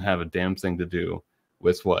that doesn't have a damn thing to do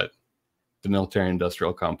with what the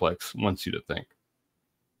military-industrial complex wants you to think.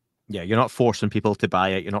 Yeah, you're not forcing people to buy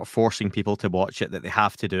it. You're not forcing people to watch it, that they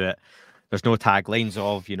have to do it. There's no taglines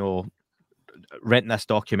of, you know, rent this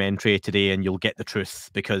documentary today and you'll get the truth,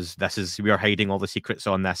 because we are hiding all the secrets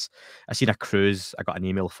on this. I seen a cruise I got an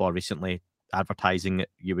email for recently advertising that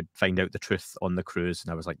you would find out the truth on the cruise,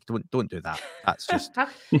 and I was like, don't do that. That's just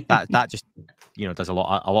that just, you know, does a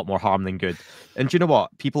lot more harm than good. And you know what,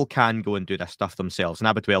 people can go and do this stuff themselves, and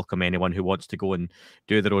I would welcome anyone who wants to go and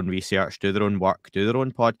do their own research, do their own work, do their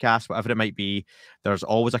own podcast, whatever it might be. There's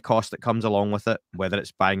always a cost that comes along with it, whether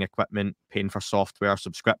it's buying equipment, paying for software,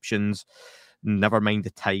 subscriptions, never mind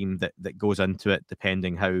the time that goes into it,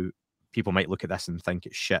 depending how people might look at this and think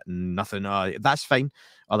it's shit and nothing. That's fine.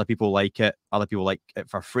 Other people like it. Other people like it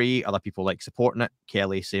for free. Other people like supporting it.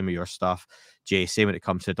 Kelly, same with your stuff. Jay, same when it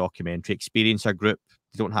comes to documentary experiencer group.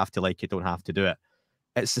 You don't have to like it, don't have to do it.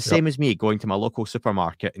 It's the same as me going to my local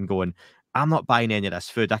supermarket and going, I'm not buying any of this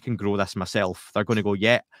food. I can grow this myself. They're going to go,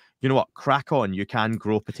 yeah, you know what? Crack on. You can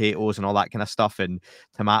grow potatoes and all that kind of stuff, and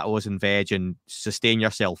tomatoes and veg, and sustain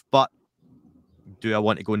yourself. But do I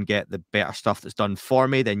want to go and get the better stuff that's done for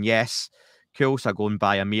me? Then yes, Cool, so I go and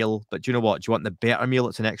buy a meal. But do you know what? Do you want the better meal?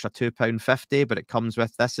 It's an extra £2.50, but it comes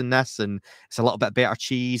with this and this, and it's a little bit better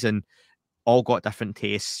cheese, and all got different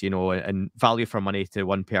tastes, you know, and value for money to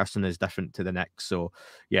one person is different to the next. So,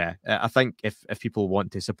 yeah, I think if people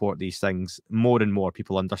want to support these things, more and more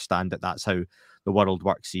people understand that that's how the world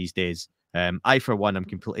works these days. I, for one, am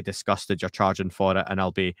completely disgusted you're charging for it, and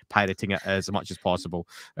I'll be pirating it as much as possible.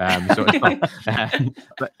 So,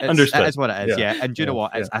 but it Understood. is what it is, yeah. And do you know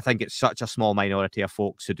what? Yeah. I think it's such a small minority of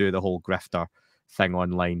folks who do the whole grifter thing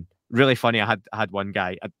online. Really funny. I had one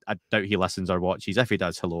guy. I doubt he listens or watches. If he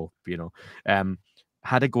does, hello. You know,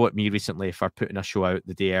 had a go at me recently for putting a show out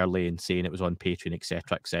the day early and saying it was on Patreon,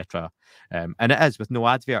 etc., etc. And it is, with no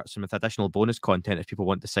adverts and with additional bonus content if people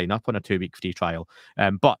want to sign up on a 2-week free trial.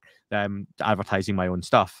 But advertising my own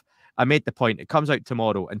stuff. I made the point. It comes out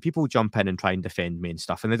tomorrow, and people jump in and try and defend me and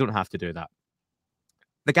stuff, and they don't have to do that.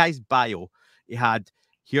 The guy's bio, he had,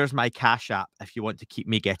 "Here's my Cash App if you want to keep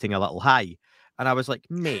me getting a little high," and I was like,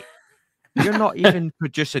 mate. You're not even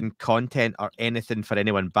producing content or anything for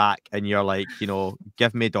anyone back, and you're like, you know,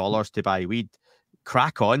 give me dollars to buy weed.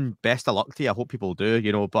 Crack on. Best of luck to you. I hope people do,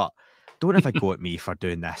 you know, but don't ever go at me for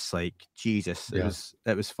doing this. Like, Jesus,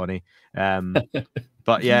 it was funny.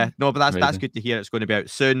 But yeah, no, but that's good to hear. It's going to be out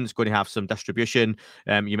soon. It's going to have some distribution.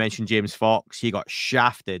 You mentioned James Fox. He got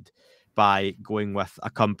shafted by going with a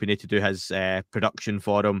company to do his production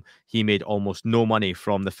for him. He made almost no money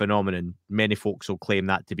from the phenomenon. Many folks will claim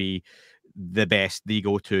that to be the best, the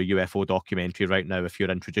go-to UFO documentary right now if you're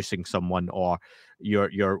introducing someone or you're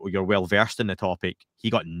well versed in the topic. He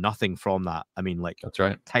got nothing from that. I mean, like, that's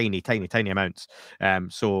right, tiny amounts.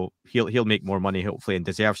 So he'll make more money hopefully, and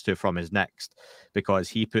deserves to, from his next, because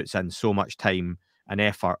he puts in so much time and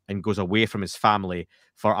effort and goes away from his family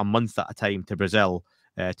for a month at a time to Brazil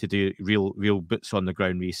to do real boots on the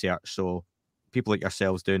ground research. So people like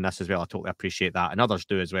yourselves doing this as well, I totally appreciate that, and others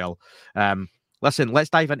do as well. Listen, let's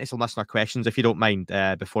dive into some listener questions, if you don't mind,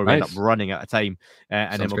 before we end up running out of time,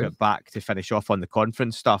 and then we'll get back to finish off on the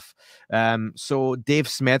conference stuff. So Dave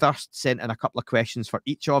Smethurst sent in a couple of questions for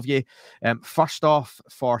each of you. First off,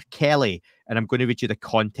 for Kelly, and I'm going to read you the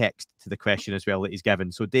context to the question as well that he's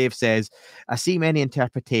given. So Dave says, I see many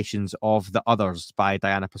interpretations of The Others by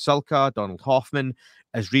Diana Pasulka, Donald Hoffman,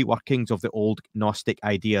 as reworkings of the old Gnostic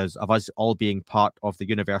ideas of us all being part of the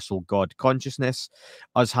universal God consciousness,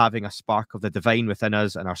 us having a spark of the divine within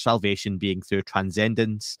us, and our salvation being through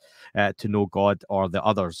transcendence to know God or the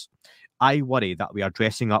others. I worry that we are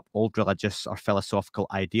dressing up old religious or philosophical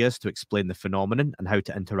ideas to explain the phenomenon and how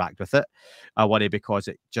to interact with it. I worry because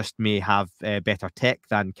it just may have better tech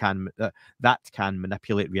than that can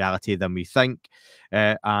manipulate reality than we think.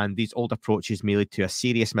 And these old approaches may lead to a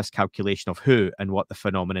serious miscalculation of who and what the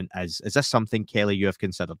phenomenon is. Is this something, Kelly, you have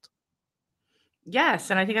considered?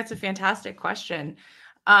 Yes, and I think that's a fantastic question.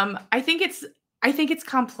 I think it's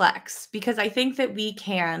complex, because I think that we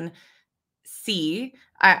can see,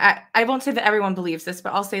 I won't say that everyone believes this,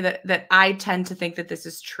 but I'll say that I tend to think that this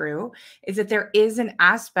is true, is that there is an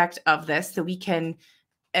aspect of this that we can,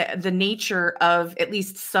 the nature of at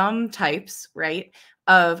least some types, right,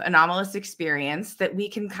 of anomalous experience that we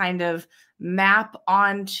can kind of map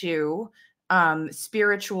onto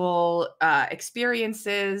spiritual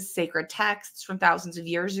experiences, sacred texts from thousands of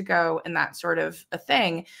years ago, and that sort of a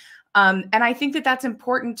thing. And I think that that's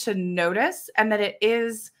important to notice, and that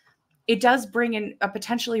it does bring in a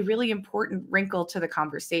potentially really important wrinkle to the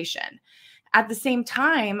conversation. At the same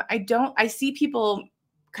time, I see people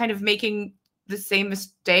kind of making the same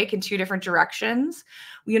mistake in two different directions.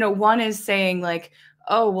 You know, one is saying like,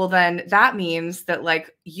 oh, well, then that means that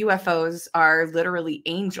like UFOs are literally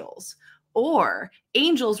angels, or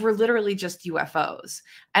angels were literally just UFOs.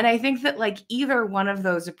 And I think that like either one of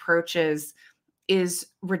those approaches is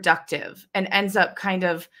reductive and ends up kind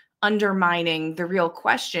of undermining the real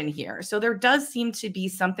question here. So there does seem to be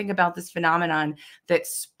something about this phenomenon that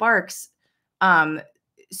sparks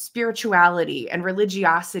spirituality and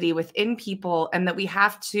religiosity within people, and that we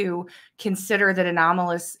have to consider that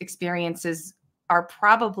anomalous experiences are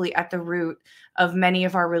probably at the root of many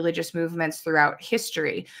of our religious movements throughout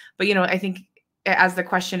history. But, you know, I think, as the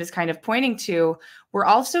question is kind of pointing to, we're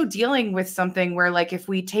also dealing with something where, like, if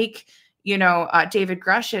we take, you know, David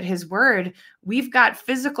Grush at his word, we've got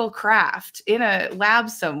physical craft in a lab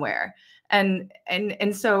somewhere. And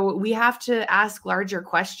so we have to ask larger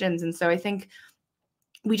questions. And so I think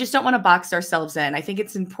we just don't want to box ourselves in. I think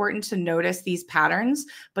it's important to notice these patterns,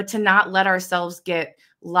 but to not let ourselves get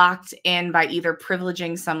locked in by either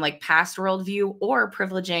privileging some like past worldview or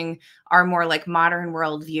privileging our more like modern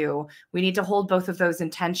worldview. We need to hold both of those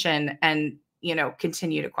in tension and, you know,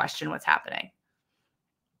 continue to question what's happening.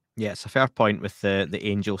 Yeah, it's a fair point with the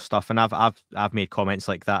angel stuff, and I've made comments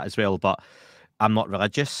like that as well. But I'm not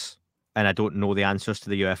religious, and I don't know the answers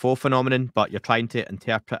to the UFO phenomenon. But you're trying to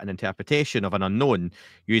interpret an interpretation of an unknown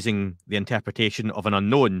using the interpretation of an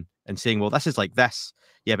unknown and saying, well, this is like this.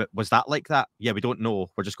 Yeah, but was that like that? Yeah, we don't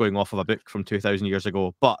know. We're just going off of a book from 2,000 years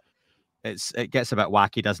ago. But it gets a bit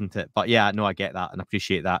wacky, doesn't it? But yeah, no, I get that and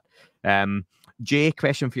appreciate that. Jay,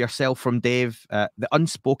 question for yourself from Dave. The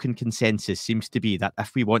unspoken consensus seems to be that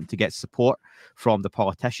if we want to get support from the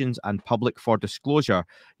politicians and public for disclosure,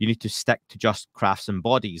 you need to stick to just crafts and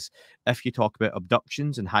bodies. If you talk about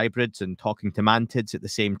abductions and hybrids and talking to mantids at the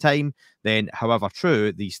same time, then however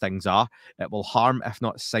true these things are, it will harm, if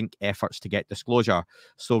not sink, efforts to get disclosure.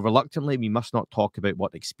 So reluctantly, we must not talk about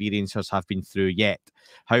what experiencers have been through yet.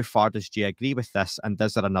 How far does Jay agree with this, and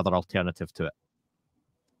is there another alternative to it?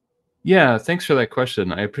 Yeah, thanks for that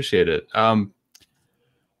question. I appreciate it. I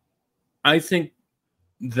think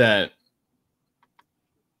that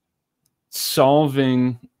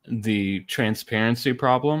solving the transparency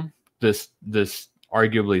problem, this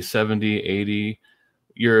arguably 70, 80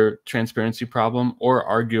 year transparency problem, or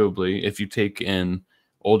arguably if you take in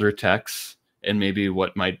older texts and maybe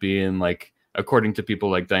what might be in, like, according to people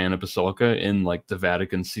like Diana Pasulka, in like the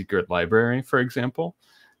Vatican secret library, for example,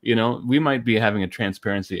 you know, we might be having a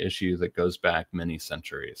transparency issue that goes back many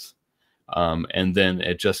centuries. And then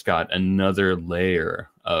it just got another layer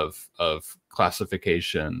of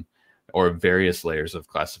classification, or various layers of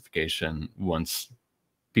classification, once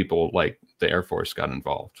people like the Air Force got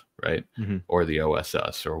involved, right? Mm-hmm. Or the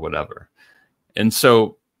OSS or whatever. And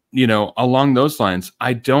so, you know, along those lines,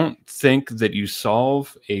 I don't think that you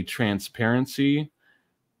solve a transparency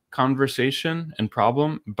conversation and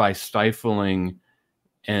problem by stifling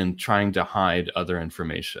and trying to hide other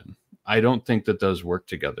information. I don't think that those work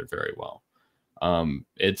together very well.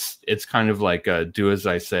 It's kind of like a do as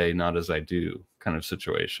I say, not as I do kind of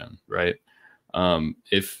situation, right?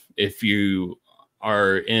 If you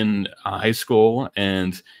are in a high school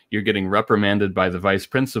and you're getting reprimanded by the vice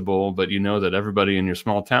principal, but you know that everybody in your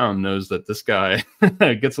small town knows that this guy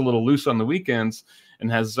gets a little loose on the weekends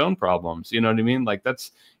and has his own problems, you know what I mean? Like,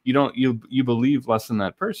 that's, you believe less in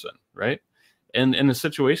that person, right? And in a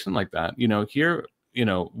situation like that, you know, here, you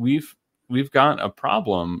know, we've got a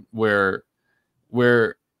problem where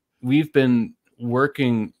we've been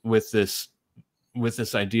working with this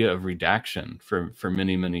idea of redaction for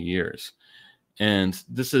many years. And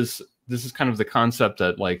this is kind of the concept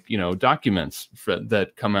that, like, you know, documents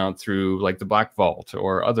that come out through like the Black Vault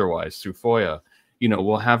or otherwise through FOIA, you know,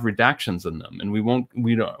 will have redactions in them, and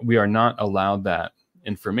we are not allowed that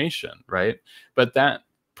information, right? But that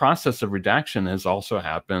process of redaction has also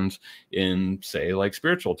happened in, say, like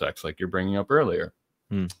spiritual texts, like you're bringing up earlier.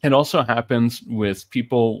 It also happens with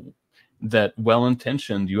people that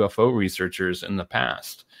well-intentioned UFO researchers in the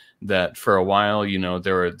past, that for a while, you know,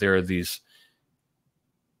 there are these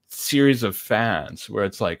series of fads where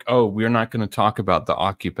it's like, oh, we're not going to talk about the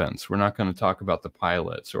occupants, we're not going to talk about the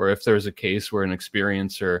pilots. Or if there's a case where an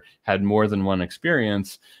experiencer had more than one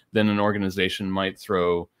experience, then an organization might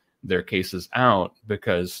throw their cases out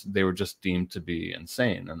because they were just deemed to be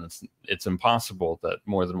insane, and it's impossible that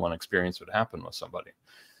more than one experience would happen with somebody.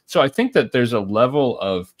 So I think that there's a level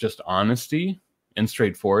of just honesty and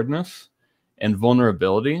straightforwardness and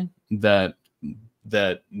vulnerability that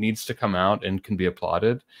needs to come out and can be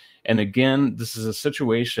applauded. And again, this is a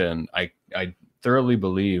situation I thoroughly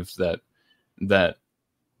believe that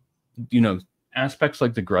you know, aspects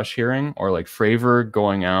like the Grush hearing, or like Fravor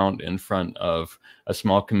going out in front of a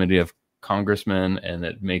small committee of congressmen and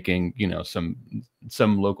it making, you know, some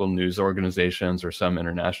local news organizations or some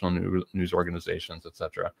international news organizations,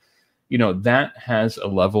 etc. You know, that has a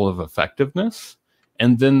level of effectiveness.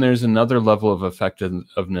 And then there's another level of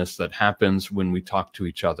effectiveness that happens when we talk to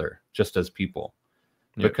each other just as people.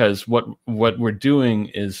 Yep. Because what we're doing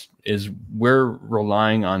is we're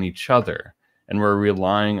relying on each other, and we're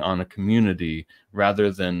relying on a community rather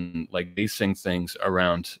than like basing things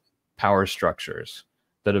around power structures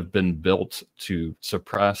that have been built to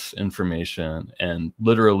suppress information and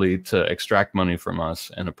literally to extract money from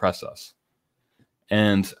us and oppress us.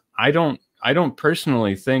 And I don't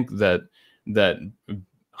personally think that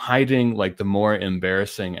hiding like the more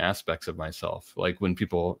embarrassing aspects of myself, like when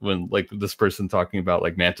like this person talking about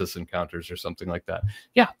like mantis encounters or something like that.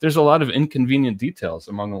 Yeah, there's a lot of inconvenient details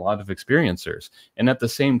among a lot of experiencers. And at the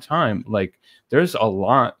same time, like there's a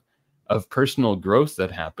lot of personal growth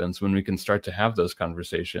that happens when we can start to have those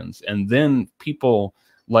conversations. And then people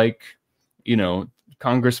like, you know,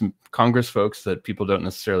 Congress folks that people don't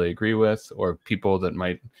necessarily agree with, or people that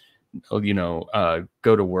might, you know,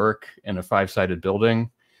 go to work in a 5-sided building,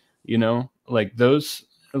 You know, like those,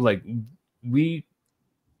 like we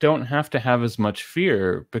don't have to have as much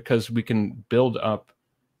fear because we can build up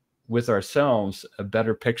with ourselves a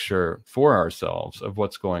better picture for ourselves of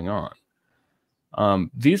what's going on.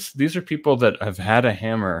 These are people that have had a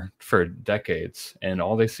hammer for decades and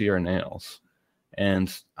all they see are nails.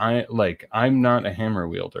 And I'm not a hammer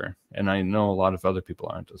wielder, and I know a lot of other people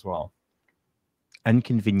aren't as well.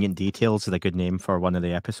 Inconvenient Details is a good name for one of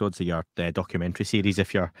the episodes of your documentary series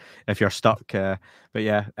if you're stuck. But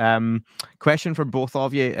yeah, question for both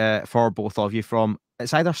of you. From,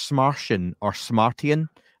 it's either Smartian or Smartian.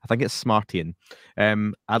 I think it's Smartian.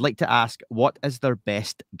 I'd like to ask, what is their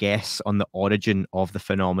best guess on the origin of the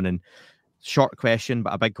phenomenon? Short question,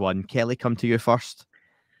 but a big one. Kelly, come to you first.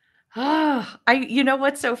 You know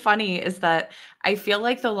what's so funny is that I feel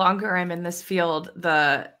like the longer I'm in this field,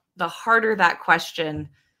 the harder that question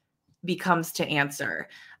becomes to answer.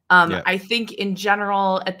 Yeah. I think in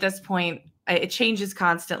general at this point it changes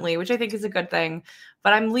constantly, which I think is a good thing,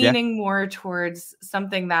 but I'm leaning more towards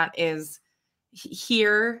something that is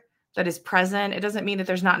here, that is present. It doesn't mean that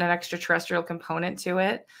there's not an extraterrestrial component to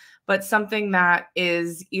it, but something that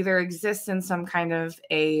is either exists in some kind of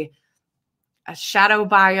a shadow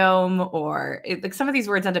biome, or like some of these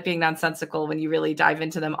words end up being nonsensical when you really dive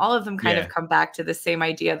into them. All of them kind of come back to the same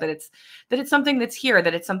idea that it's something that's here,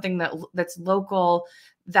 that it's something that's local,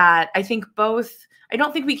 that I think both, I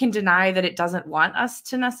don't think we can deny that it doesn't want us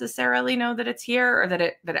to necessarily know that it's here, or that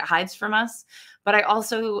it hides from us. But I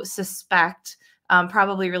also suspect,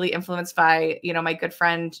 probably really influenced by, my good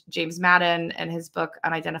friend James Madden and his book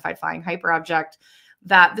Unidentified Flying Hyperobject,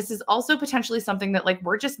 that this is also potentially something that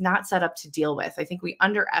we're just not set up to deal with. I think we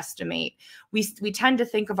underestimate, we tend to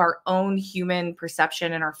think of our own human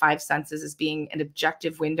perception and our five senses as being an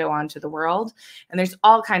objective window onto the world. And there's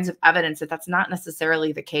all kinds of evidence that that's not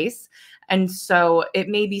necessarily the case. And so it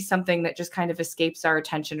may be something that just kind of escapes our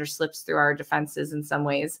attention or slips through our defenses in some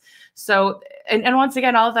ways. So, and once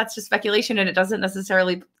again, all of that's just speculation, and it doesn't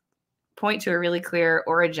necessarily point to a really clear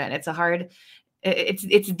origin. It's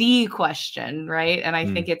the question, right? And I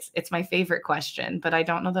think it's my favorite question, but I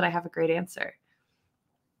don't know that I have a great answer.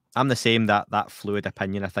 I'm the same. That fluid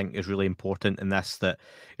opinion, I think, is really important in this. That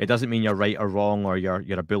it doesn't mean you're right or wrong, or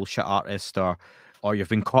you're a bullshit artist, or you've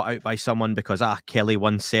been caught out by someone because Kelly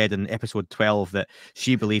once said in episode 12 that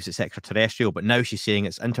she believes it's extraterrestrial, but now she's saying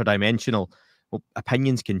it's interdimensional. Well,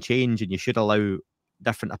 opinions can change, and you should allow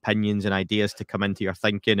different opinions and ideas to come into your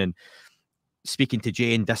thinking. And speaking to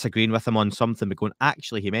Jane, disagreeing with him on something, but going,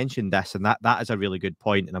 actually, he mentioned this, and that is a really good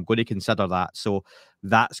point, and I'm going to consider that. So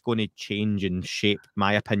that's going to change and shape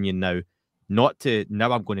my opinion now. Now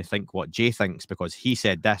I'm going to think what Jay thinks because he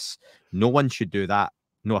said this. No one should do that.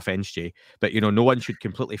 No offense, Jay, but no one should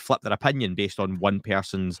completely flip their opinion based on one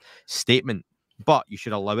person's statement. But you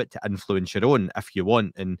should allow it to influence your own if you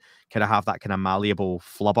want, and kind of have that kind of malleable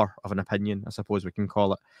flubber of an opinion, I suppose we can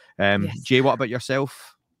call it. Yes. Jay, what about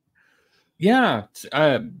yourself? Yeah,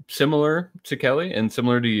 similar to Kelly and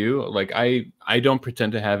similar to you. Like I don't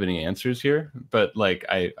pretend to have any answers here, but like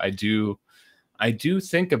I do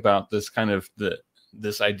think about this kind of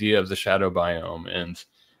this idea of the shadow biome, and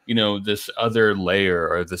this other layer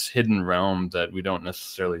or this hidden realm that we don't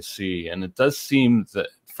necessarily see. And it does seem that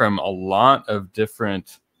from a lot of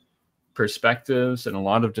different perspectives and a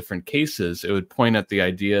lot of different cases, it would point at the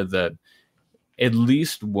idea that at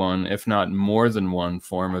least one, if not more than one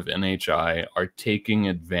form of NHI are taking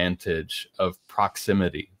advantage of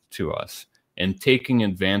proximity to us and taking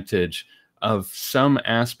advantage of some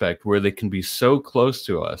aspect where they can be so close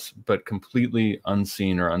to us, but completely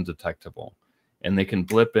unseen or undetectable. And they can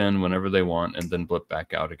blip in whenever they want and then blip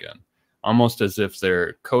back out again, almost as if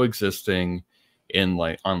they're coexisting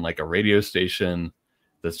on a radio station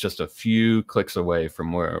that's just a few clicks away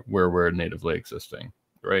from where we're natively existing.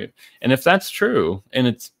 Right. And if that's true, and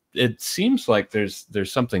it seems like there's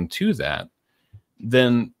something to that,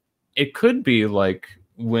 then it could be like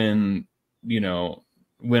when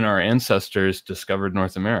our ancestors discovered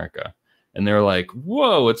North America and they're like,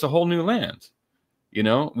 whoa, it's a whole new land.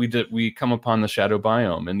 We come upon the shadow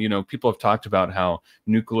biome, and people have talked about how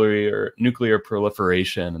nuclear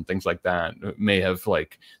proliferation and things like that may have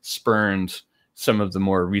spurned some of the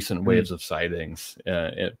more recent waves of sightings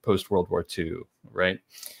post World War II, right?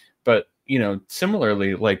 But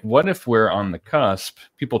similarly, what if we're on the cusp?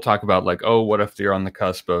 People talk about oh, what if you're on the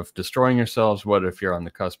cusp of destroying yourselves? What if you're on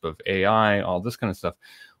the cusp of AI? All this kind of stuff.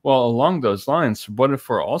 Well, along those lines, what if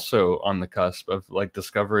we're also on the cusp of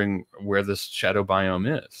discovering where this shadow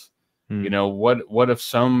biome is? What if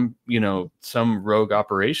some rogue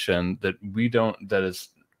operation that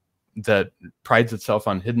that prides itself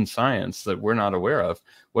on hidden science that we're not aware of?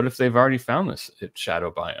 What if they've already found this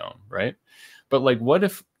shadow biome, right? But like, what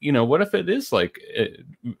if, what if it is like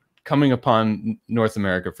coming upon North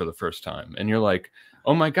America for the first time, and you're like,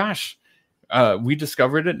 oh my gosh, we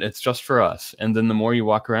discovered it, it's just for us. And then the more you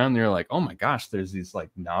walk around, you're like, oh my gosh, there's these like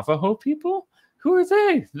Navajo people. Who are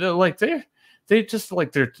they? They just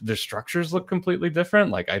like their structures look completely different.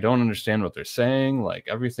 Like, I don't understand what they're saying. Like,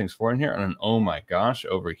 everything's foreign here. And then, oh my gosh,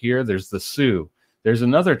 over here, there's the Sioux. There's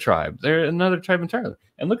another tribe. There's another tribe entirely.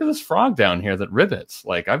 And look at this frog down here that ribbits.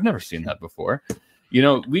 Like, I've never seen that before.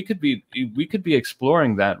 We could be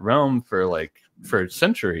exploring that realm for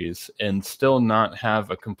centuries and still not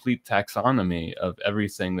have a complete taxonomy of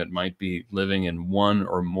everything that might be living in one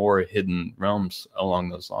or more hidden realms along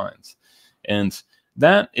those lines. And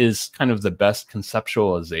that is kind of the best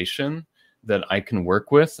conceptualization that I can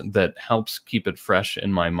work with that helps keep it fresh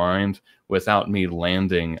in my mind without me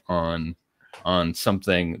landing on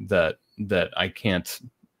something that I can't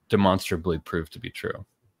demonstrably prove to be true.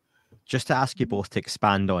 Just to ask you both to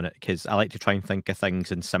expand on it, because I like to try and think of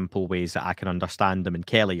things in simple ways that I can understand them. And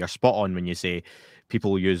Kelly, you're spot on when you say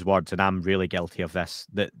people use words, and I'm really guilty of this,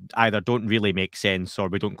 that either don't really make sense or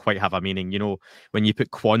we don't quite have a meaning. When you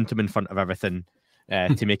put quantum in front of everything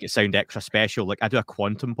to make it sound extra special, like I do a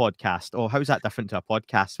quantum podcast. Oh, how's that different to a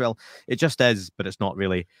podcast? Well, it just is, but it's not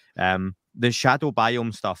really. The shadow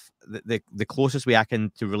biome stuff, the closest way I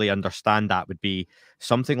can to really understand that would be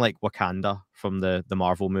something like Wakanda from the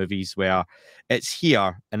Marvel movies, where it's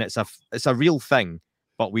here and it's a real thing,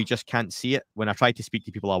 but we just can't see it. When I try to speak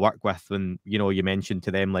to people I work with, when you mentioned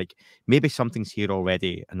to them like maybe something's here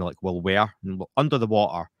already, and they're like, well, where? And, well, under the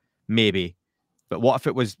water, maybe. But what if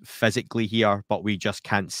it was physically here, but we just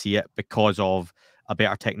can't see it because of a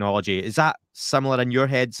better technology? Is that similar in your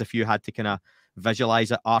heads if you had to kind of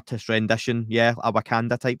visualize it, artist rendition? Yeah, a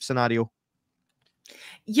Wakanda type scenario?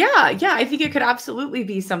 Yeah, I think it could absolutely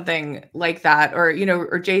be something like that. Or,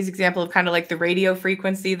 or Jay's example of kind of like the radio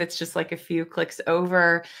frequency that's just like a few clicks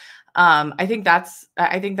over. I think that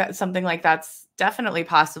something like that's definitely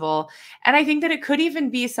possible. And I think that it could even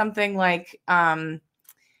be something like,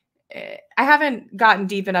 I haven't gotten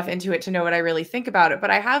deep enough into it to know what I really think about it, but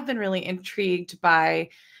I have been really intrigued by,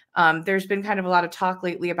 there's been kind of a lot of talk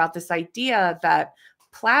lately about this idea that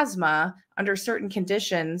plasma under certain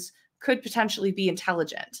conditions could potentially be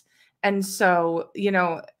intelligent. And so,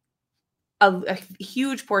 a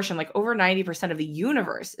huge portion, like over 90% of the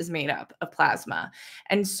universe is made up of plasma.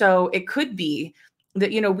 And so it could be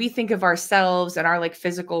that, we think of ourselves and our like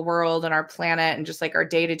physical world and our planet and just like our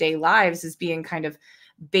day-to-day lives as being kind of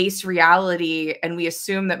base reality, and we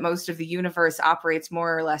assume that most of the universe operates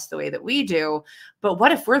more or less the way that we do. But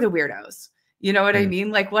what if we're the weirdos? You know what I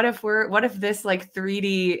mean? Like, what if this like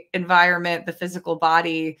 3D environment, the physical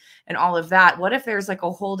body and all of that, what if there's like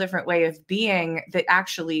a whole different way of being that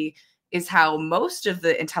actually is how most of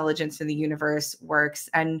the intelligence in the universe works,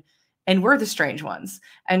 and we're the strange ones?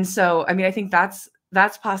 And so, I mean, I think that's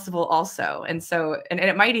possible also. And so, and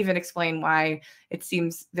it might even explain why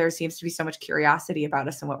there seems to be so much curiosity about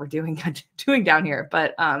us and what we're doing down here.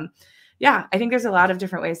 But yeah, I think there's a lot of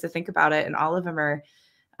different ways to think about it, and all of them are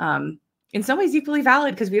in some ways equally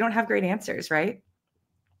valid because we don't have great answers, right?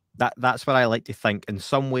 That's what I like to think. In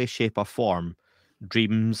some way, shape, or form,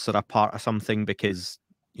 dreams are a part of something, because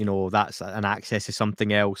that's an access to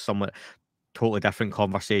something else, somewhat totally different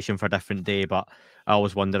conversation for a different day. But I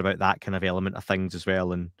always wonder about that kind of element of things as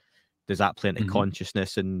well. And does that play into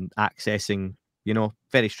consciousness and accessing?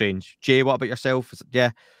 Very strange. Jay, what about yourself? Is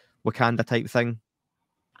it, Wakanda type thing?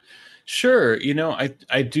 Sure.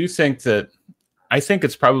 I do think that. I think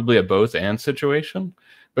it's probably a both and situation,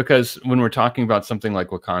 because when we're talking about something like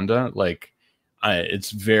Wakanda, like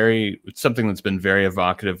it's something that's been very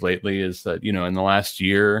evocative lately is that, in the last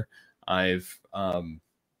year, I've, I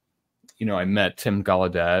met Tim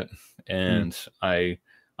Gallaudet, and I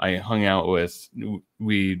hung out with,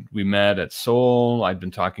 we met at Seoul. I'd been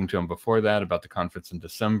talking to him before that about the conference in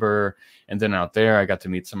December. And then out there, I got to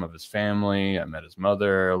meet some of his family. I met his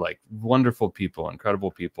mother, like wonderful people, incredible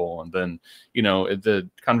people. And then, the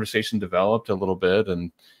conversation developed a little bit.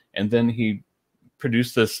 And then he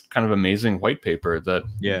produced this kind of amazing white paper that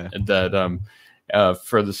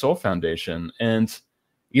for the Seoul Foundation. And,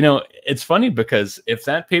 it's funny because if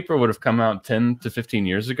that paper would have come out 10 to 15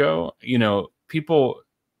 years ago, people,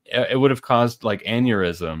 it would have caused like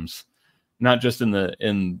aneurysms, not just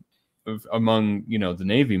among the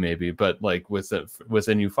Navy maybe, but like within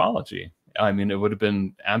ufology. I mean, it would have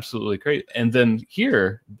been absolutely great. And then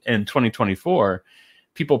here in 2024,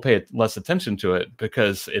 people pay less attention to it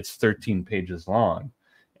because it's 13 pages long,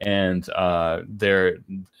 and their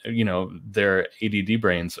ADD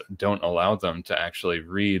brains don't allow them to actually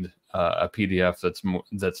read a PDF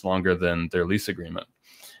that's longer than their lease agreement.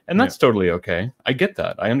 And that's totally okay. I get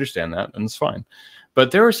that. I understand that, and it's fine.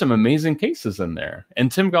 But there are some amazing cases in there.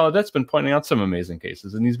 And Tim Gallaudet's been pointing out some amazing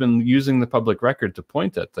cases, and he's been using the public record to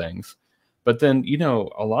point at things. But then,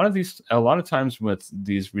 a lot of times with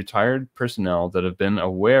these retired personnel that have been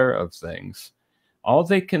aware of things, all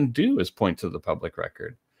they can do is point to the public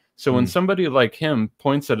record. So when somebody like him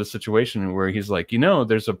points at a situation where he's like,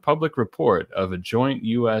 there's a public report of a joint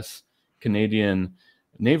U.S.-Canadian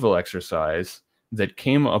naval exercise that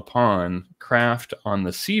came upon craft on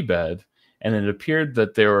the seabed, and it appeared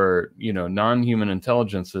that there were, non-human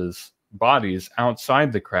intelligences bodies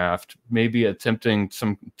outside the craft, maybe attempting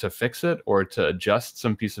to fix it or to adjust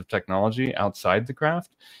some piece of technology outside the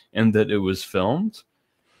craft, and that it was filmed.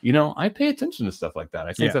 I pay attention to stuff like that.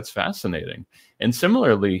 I think that's fascinating. And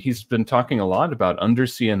similarly, he's been talking a lot about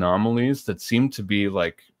undersea anomalies that seem to be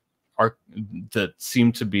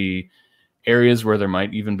areas where there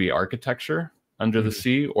might even be architecture under the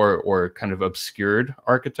sea, or kind of obscured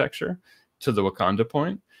architecture, to the Wakanda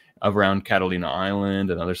point, around Catalina Island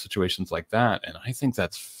and other situations like that. And I think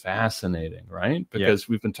that's fascinating, right? Because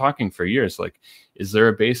we've been talking for years, like, is there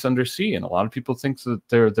a base undersea? And a lot of people think that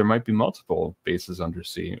there might be multiple bases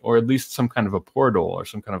undersea, or at least some kind of a portal or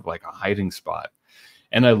some kind of like a hiding spot.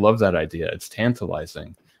 And I love that idea. It's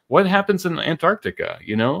tantalizing. What happens in Antarctica?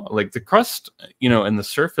 Like the crust, and the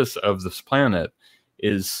surface of this planet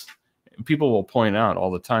is... People will point out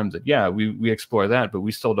all the time that, we explore that, but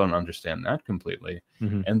we still don't understand that completely.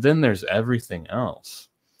 And then there's everything else.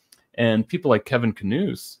 And people like Kevin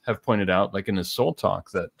Knuth have pointed out, like in his Soul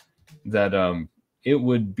Talk, that it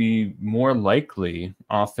would be more likely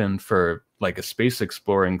often for like a space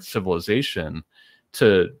exploring civilization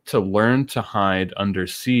to learn to hide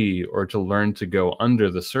undersea, or to learn to go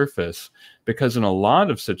under the surface, because in a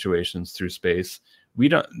lot of situations through space, we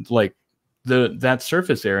don't like... that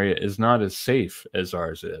surface area is not as safe as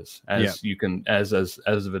ours is, as you can, as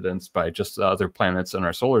evidenced by just the other planets in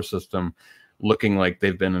our solar system looking like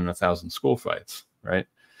they've been in 1,000 school fights, right?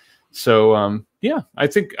 So I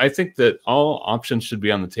think that all options should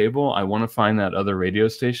be on the table. I want to find that other radio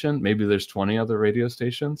station. Maybe there's 20 other radio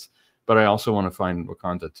stations, but I also want to find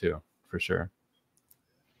Wakanda too, for sure.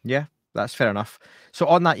 Yeah, that's fair enough. So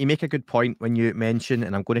on that, you make a good point when you mention,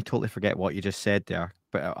 and I'm going to totally forget what you just said there,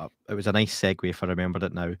 but it was a nice segue if I remembered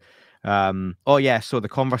it now. So the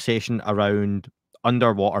conversation around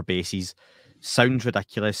underwater bases sounds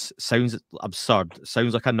ridiculous, sounds absurd,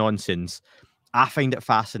 sounds like a nonsense. I find it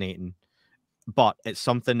fascinating, but it's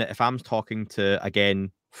something that if I'm talking to,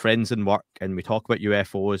 again, friends in work, and we talk about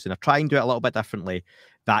UFOs, and I try and do it a little bit differently,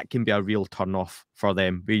 that can be a real turn-off for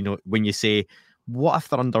them. When you say, what if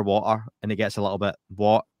they're underwater? And it gets a little bit,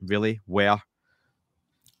 what? Really? Where?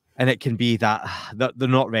 And it can be that they're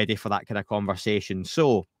not ready for that kind of conversation.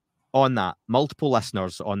 So on that, multiple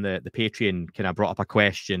listeners on the Patreon kind of brought up a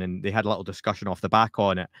question, and they had a little discussion off the back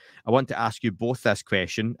on it. I want to ask you both this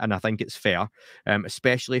question, and I think it's fair,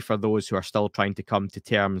 especially for those who are still trying to come to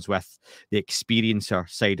terms with the experiencer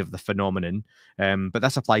side of the phenomenon. But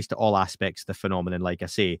this applies to all aspects of the phenomenon, like I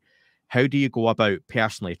say. How do you go about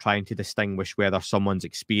personally trying to distinguish whether someone's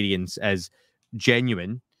experience is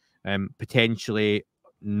genuine, potentially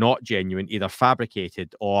not genuine, either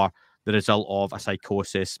fabricated or the result of a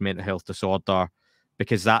psychosis, mental health disorder,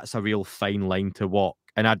 because that's a real fine line to walk.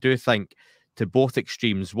 And I do think to both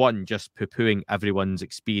extremes, one, just poo-pooing everyone's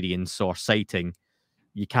experience or sighting,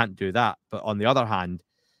 you can't do that. But on the other hand,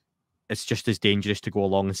 it's just as dangerous to go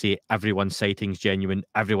along and say everyone's sighting's genuine,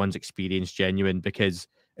 everyone's experience genuine, because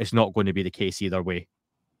it's not going to be the case either way.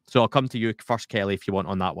 So I'll come to you first, Kelly, if you want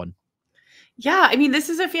on that one. Yeah, I mean, this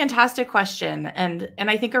is a fantastic question, and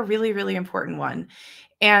I think a really, really important one.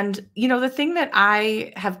 And, the thing that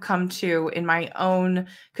I have come to in my own,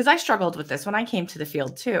 because I struggled with this when I came to the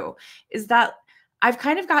field too, is that I've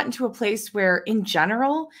kind of gotten to a place where in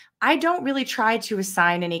general, I don't really try to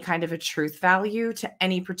assign any kind of a truth value to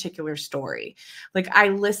any particular story. Like I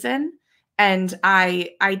listen, and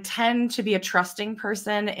I tend to be a trusting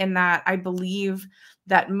person in that I believe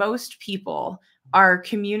that most people are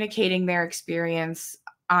communicating their experience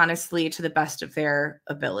honestly to the best of their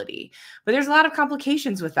ability. But there's a lot of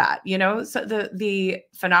complications with that, so the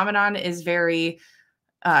phenomenon is very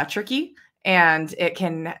tricky, and it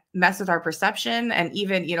can mess with our perception. And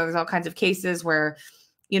even, there's all kinds of cases where,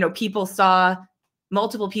 people saw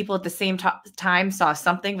multiple people at the same time saw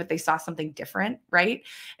something, but they saw something different, right?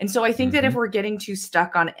 And so I think that if we're getting too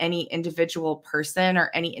stuck on any individual person or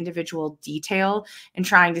any individual detail and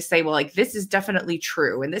trying to say, well, like, this is definitely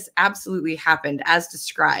true and this absolutely happened as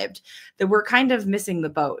described, that we're kind of missing the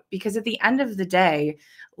boat. Because at the end of the day,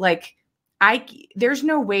 like, there's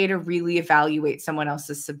no way to really evaluate someone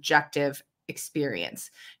else's subjective experience.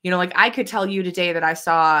 You know, like, I could tell you today that I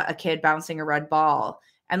saw a kid bouncing a red ball,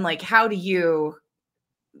 and like, how do you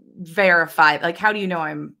verify, like, how do you know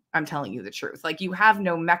I'm telling you the truth? Like, you have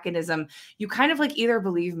no mechanism. You kind of like either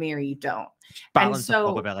believe me or you don't. Balance of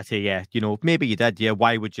probability. Yeah, you know, maybe you did. Yeah,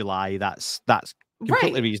 why would you lie? That's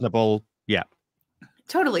completely reasonable. Yeah,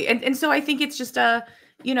 totally. And so I think it's just a,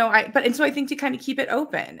 you know, and so I think to kind of keep it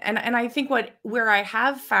open, and I think where I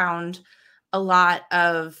have found a lot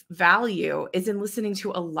of value is in listening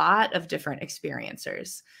to a lot of different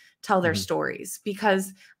experiencers tell their stories,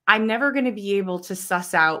 because I'm never going to be able to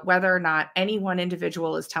suss out whether or not any one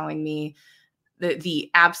individual is telling me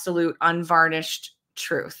the absolute unvarnished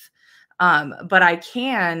truth. But I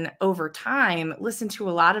can, over time, listen to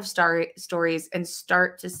a lot of stories and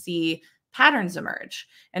start to see patterns emerge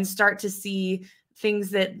and start to see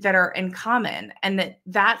things that are in common. And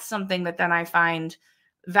that's something that then I find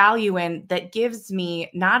value in, that gives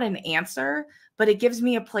me not an answer, but it gives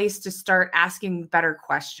me a place to start asking better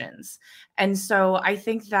questions. And so I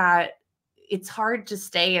think that it's hard to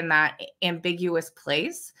stay in that ambiguous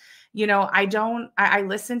place. You know, I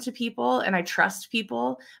listen to people and I trust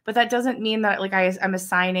people, but that doesn't mean that like I'm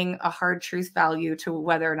assigning a hard truth value to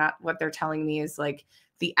whether or not what they're telling me is like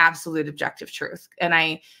the absolute objective truth.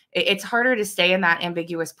 And it's harder to stay in that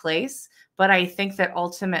ambiguous place. But I think that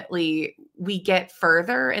ultimately we get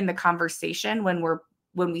further in the conversation when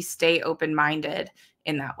we stay open-minded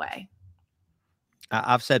in that way.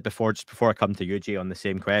 I've said before, just before I come to you, Jay, on the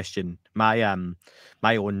same question, my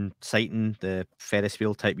own sighting, the Ferris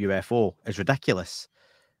wheel type UFO, is ridiculous.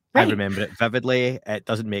 Right. I remember it vividly. It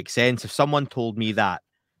doesn't make sense. If someone told me that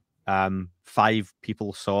 5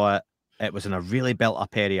 people saw it, it was in a really built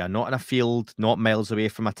up area, not in a field, not miles away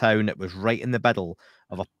from a town. It was right in the middle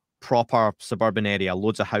of a proper suburban area,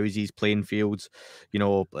 loads of houses, playing fields, you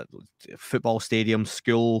know, football stadium,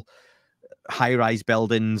 school, high-rise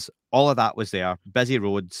buildings, all of that was there. Busy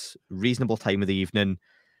roads, reasonable time of the evening.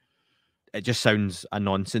 It just sounds a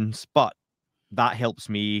nonsense, but that helps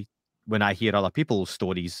me when I hear other people's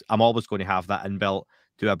stories. I'm always going to have that inbuilt.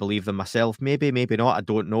 Do I believe them myself? Maybe, maybe not. I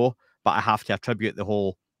don't know, but I have to attribute the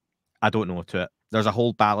whole I don't know to it. There's a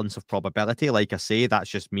whole balance of probability. Like I say, that's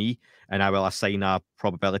just me, and I will assign a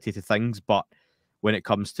probability to things. But when it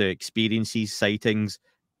comes to experiences, sightings,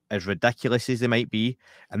 as ridiculous as they might be,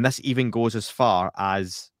 and this even goes as far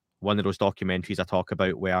as one of those documentaries I talk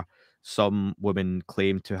about where some women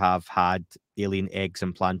claim to have had alien eggs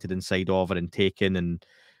implanted inside of her and taken, and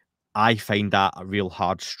I find that a real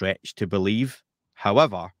hard stretch to believe.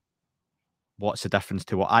 However, what's the difference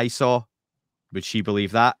to what I saw? Would she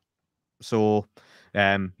believe that? So,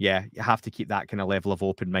 yeah, you have to keep that kind of level of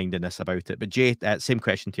open-mindedness about it. But Jay, same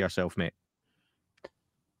question to yourself, mate.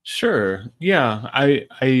 Sure. Yeah, I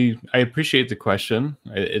appreciate the question.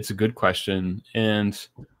 It's a good question, and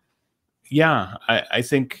yeah, I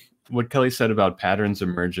think what Kelly said about patterns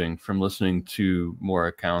emerging from listening to more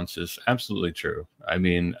accounts is absolutely true. I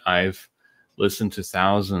mean, I've listened to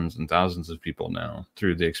thousands and thousands of people now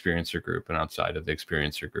through the experiencer group and outside of the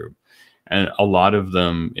experiencer group. And a lot of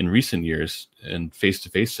them in recent years in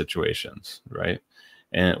face-to-face situations, right?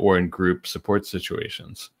 Or in group support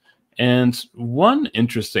situations. And one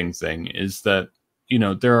interesting thing is that, you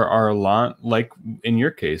know, there are a lot, like in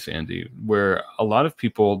your case, Andy, where a lot of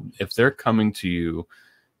people, if they're coming to you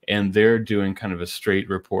and they're doing kind of a straight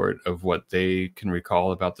report of what they can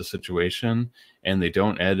recall about the situation, and they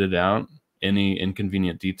don't edit out any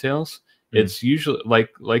inconvenient details, it's usually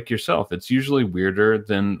like yourself, it's usually weirder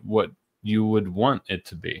than what you would want it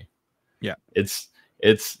to be. Yeah. It's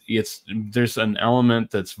there's an element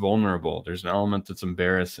that's vulnerable. There's an element that's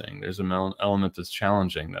embarrassing. There's an element that's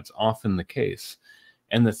challenging. That's often the case.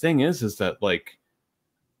 And the thing is that like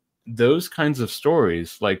those kinds of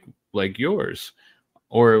stories, like yours,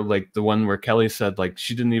 or like the one where Kelly said, like,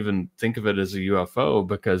 she didn't even think of it as a UFO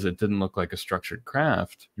because it didn't look like a structured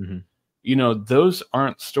craft. You know, those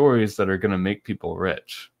aren't stories that are going to make people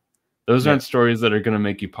rich. Those aren't stories that are going to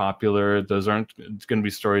make you popular. Those aren't going to be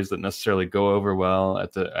stories that necessarily go over well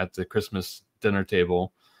at the Christmas dinner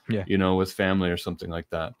table, you know, with family or something like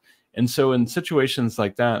that. And so in situations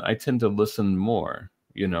like that, I tend to listen more,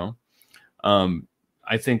 you know.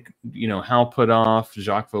 I think, you know, Hal Puthoff,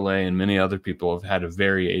 Jacques Vallée, and many other people have had a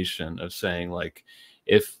variation of saying, like,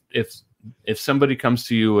 if if somebody comes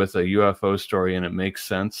to you with a UFO story and it makes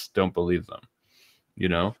sense, don't believe them, you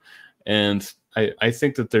know? And I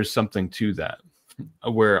think that there's something to that,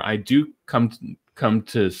 where I do come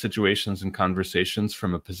to situations and conversations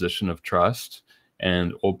from a position of trust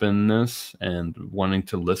and openness and wanting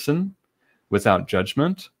to listen without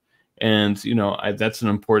judgment. And, you know, that's an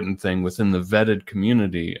important thing within the vetted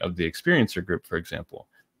community of the experiencer group, for example.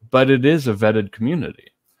 But it is a vetted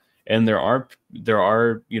community. And there are,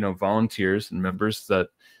 you know, volunteers and members that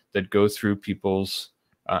go through people's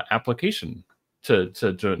application to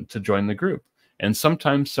join the group. And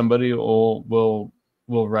sometimes somebody will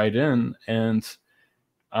write in, and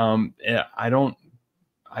I don't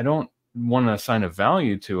want to assign a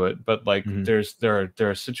value to it, but like there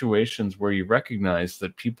are situations where you recognize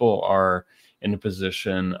that people are in a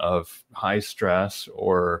position of high stress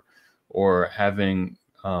or having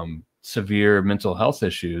severe mental health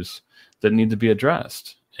issues that need to be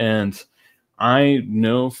addressed. And I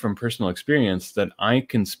know from personal experience that I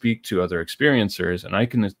can speak to other experiencers, and I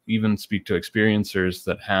can even speak to experiencers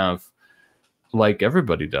that have, like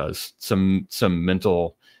everybody does, some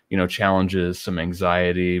mental, you know, challenges, some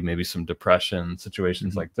anxiety, maybe some depression,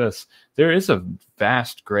 situations like this. There is a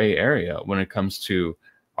vast gray area when it comes to,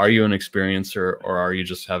 are you an experiencer or are you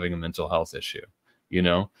just having a mental health issue? You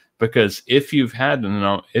know, because if you've had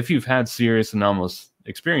serious anomalous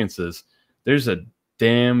experiences, there's a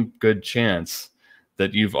damn good chance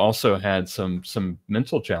that you've also had some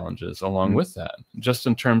mental challenges along with that, just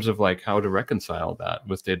in terms of like how to reconcile that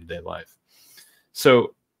with day-to-day life.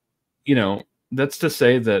 So, you know, that's to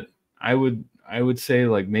say that I would say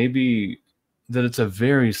like maybe that it's a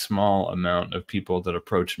very small amount of people that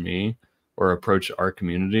approach me or approach our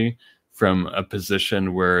community from a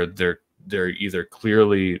position where they're either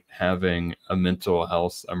clearly having a mental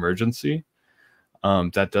health emergency.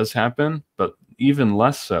 That does happen, but even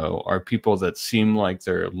less so are people that seem like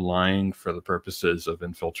they're lying for the purposes of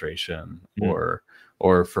infiltration or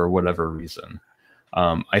for whatever reason.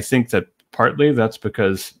 I think that partly that's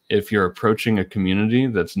because if you're approaching a community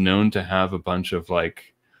that's known to have a bunch of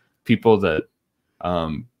like people that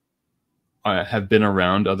have been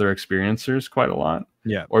around other experiencers quite a lot,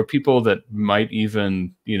 or people that might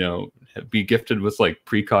even, you know, be gifted with like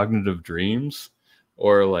precognitive dreams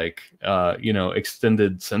or like you know,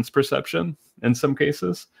 extended sense perception in some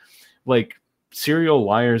cases, like serial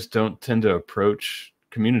liars don't tend to approach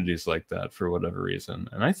communities like that for whatever reason.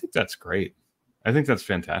 And I think that's great. I think that's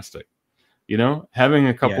fantastic. You know, having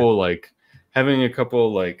a couple like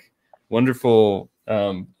wonderful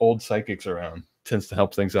old psychics around tends to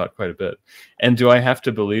help things out quite a bit. And do I have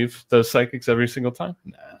to believe those psychics every single time?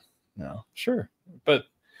 Nah, no, sure. But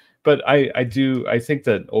I think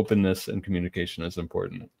that openness and communication is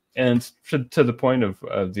important. And to the point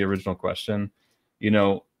of the original question, you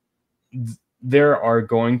know, there are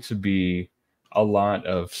going to be a lot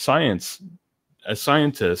of scientists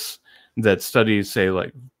that study, say,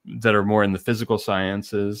 like, that are more in the physical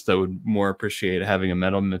sciences, that would more appreciate having a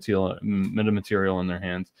metamaterial in their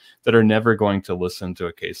hands, that are never going to listen to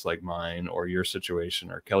a case like mine or your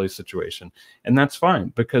situation or Kelly's situation. And that's fine,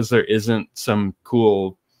 because there isn't some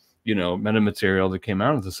cool, you know, metamaterial that came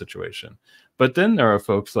out of the situation. But then there are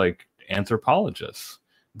folks like anthropologists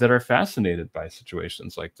that are fascinated by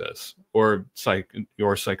situations like this, or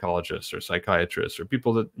psychologists or psychiatrists, or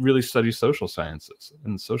people that really study social sciences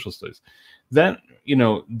and social studies. That, you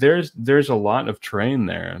know, there's a lot of terrain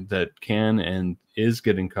there that can and is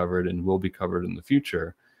getting covered and will be covered in the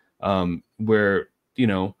future, where, you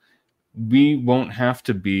know, we won't have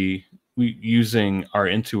to be using our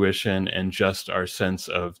intuition and just our sense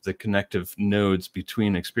of the connective nodes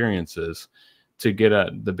between experiences to get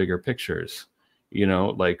at the bigger pictures. You know,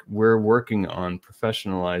 like, we're working on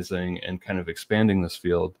professionalizing and kind of expanding this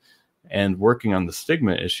field and working on the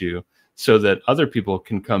stigma issue so that other people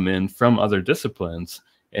can come in from other disciplines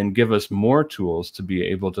and give us more tools to be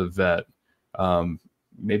able to vet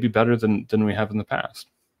maybe better than we have in the past.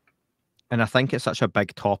 And I think it's such a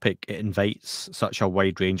big topic. It invites such a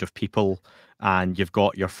wide range of people. And you've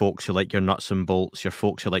got your folks who like your nuts and bolts, your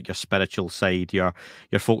folks who like your spiritual side, your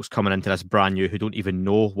folks coming into this brand new who don't even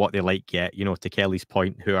know what they like yet, you know, to Kelly's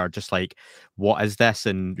point, who are just like, what is this?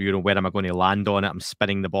 And, you know, where am I going to land on it? I'm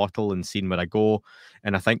spinning the bottle and seeing where I go.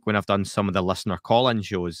 And I think when I've done some of the listener call-in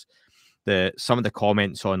shows, some of the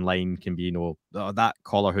comments online can be, you know, "Oh, that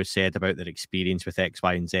caller who said about their experience with X,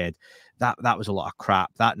 Y, and Z, that was a lot of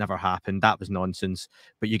crap. That never happened. That was nonsense."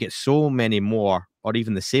 But you get so many more, or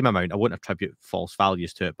even the same amount. I won't attribute false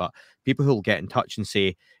values to it, but people who will get in touch and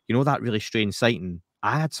say, you know, that really strange sighting,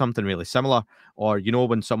 I had something really similar. Or, you know,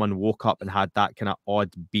 when someone woke up and had that kind of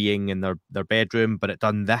odd being in their bedroom, but it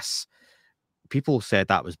done this. people said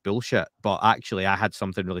that was bullshit, but actually I had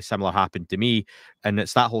something really similar happen to me. And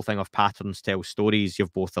it's that whole thing of patterns tell stories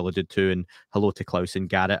you've both alluded to. And hello to Klaus and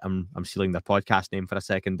Garrett. I'm stealing their podcast name for a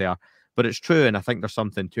second there, but it's true. And I think there's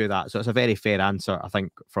something to that. So it's a very fair answer, I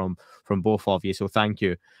think, from both of you. So thank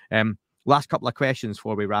you. Last couple of questions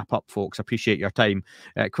before we wrap up, folks. Appreciate your time.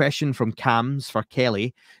 Question from Cams for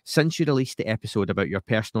Kelly. Since you released the episode about your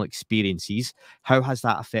personal experiences, how has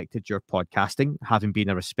that affected your podcasting, having been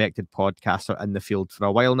a respected podcaster in the field for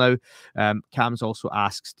a while now? Cams also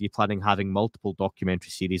asks, do you planning having multiple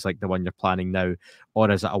documentary series like the one you're planning now,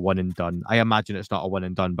 or is it a one and done? I imagine it's not a one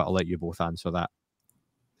and done, but I'll let you both answer that.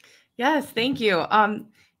 Yes, thank you.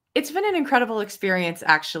 It's been an incredible experience,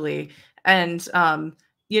 actually. And,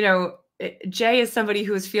 Jay is somebody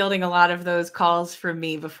who was fielding a lot of those calls from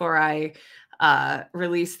me before I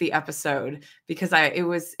released the episode, because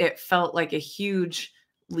it felt like a huge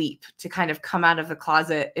leap to kind of come out of the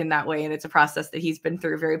closet in that way. And it's a process that he's been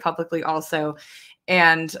through very publicly also.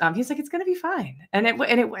 And he's like, it's going to be fine. And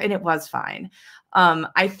it was fine.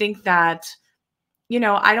 I think that,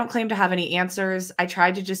 I don't claim to have any answers. I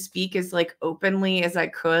tried to just speak as like openly as I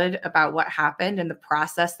could about what happened and the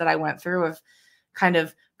process that I went through of kind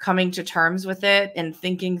of coming to terms with it and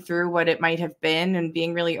thinking through what it might have been, and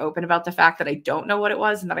being really open about the fact that I don't know what it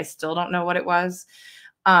was and that I still don't know what it was.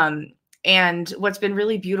 And what's been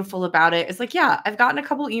really beautiful about it is like, yeah, I've gotten a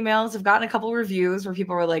couple emails, I've gotten a couple reviews where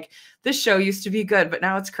people were like, this show used to be good, but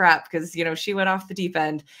now it's crap because, she went off the deep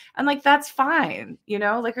end. And like, that's fine.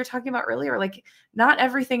 Like you're talking about earlier, like not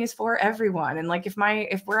everything is for everyone. And like, if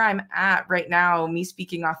where I'm at right now, me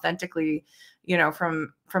speaking authentically,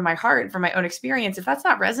 from my heart, from my own experience, if that's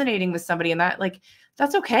not resonating with somebody, and that like,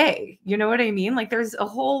 that's okay. You know what I mean? Like there's a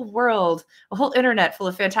whole world, a whole internet full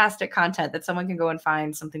of fantastic content that someone can go and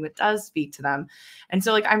find something that does speak to them. And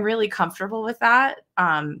so like, I'm really comfortable with that.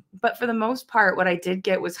 But for the most part, what I did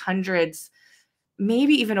get was hundreds,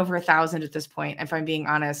 maybe even over 1,000 at this point, if I'm being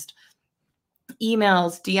honest,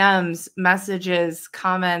 emails, DMs, messages,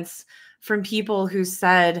 comments from people who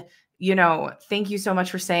said, thank you so much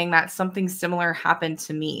for saying that. Something similar happened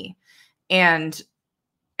to me. And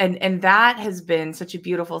that has been such a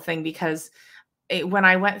beautiful thing, because when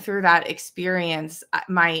I went through that experience,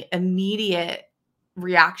 my immediate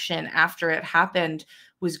reaction after it happened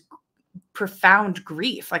was profound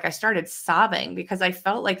grief. Like I started sobbing because I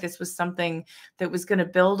felt like this was something that was going to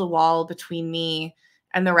build a wall between me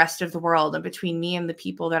and the rest of the world, and between me and the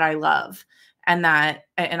people that I love. And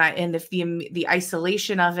the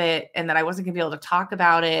isolation of it, and that I wasn't gonna be able to talk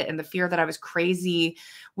about it, and the fear that I was crazy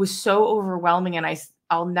was so overwhelming. And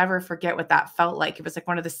I'll never forget what that felt like. It was like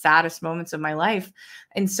one of the saddest moments of my life.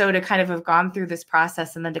 And so to kind of have gone through this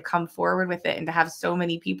process and then to come forward with it, and to have so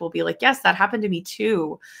many people be like, yes, that happened to me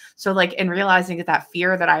too. So like, in realizing that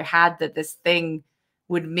fear that I had that this thing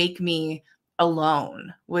would make me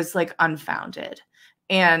alone was like unfounded.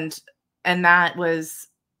 And that was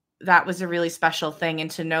a really special thing.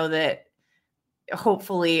 And to know that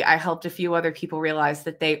hopefully I helped a few other people realize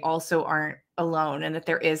that they also aren't alone, and that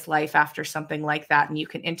there is life after something like that, and you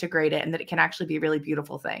can integrate it, and that it can actually be a really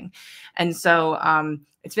beautiful thing. And so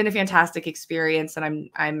it's been a fantastic experience, and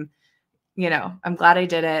I'm glad I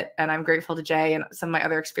did it. And I'm grateful to Jay and some of my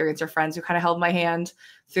other experiencer friends who kind of held my hand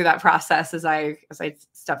through that process as I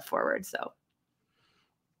stepped forward. So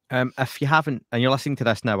if you haven't, and you're listening to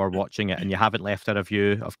this now or watching it, and you haven't left a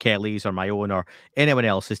review of Kelly's or my own or anyone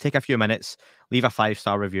else's, take a few minutes, leave a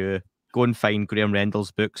 5-star review, go and find Graham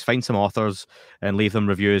Rendell's books, find some authors and leave them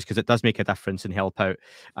reviews, because it does make a difference and help out.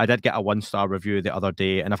 I did get a 1-star review the other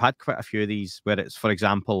day, and I've had quite a few of these where it's, for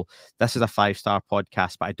example, this is a 5-star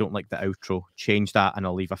podcast, but I don't like the outro. Change that and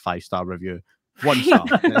I'll leave a 5-star review. 1 star.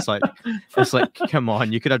 And it's like, come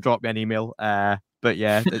on, you could have dropped me an email. But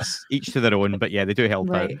yeah, it's each to their own. But yeah, they do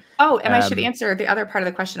help out. Oh, and I should answer the other part of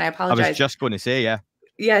the question. I apologize. I was just going to say, yeah.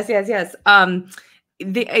 Yes.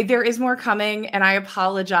 There is more coming, and I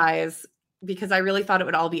apologize because I really thought it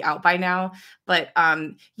would all be out by now. But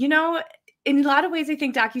in a lot of ways, I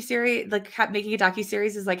think docuseries, like making a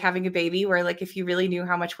docuseries, is like having a baby, where like if you really knew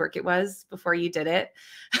how much work it was before you did it,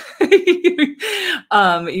 you'd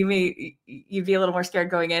be a little more scared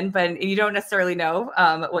going in, but you don't necessarily know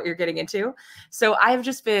what you're getting into. So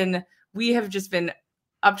we have just been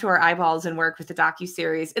up to our eyeballs in work with the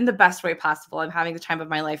docuseries in the best way possible. I'm having the time of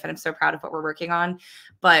my life, and I'm so proud of what we're working on.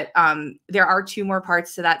 But there are 2 more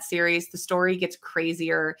parts to that series. The story gets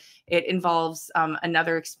crazier. It involves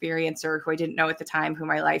another experiencer who I didn't know at the time, who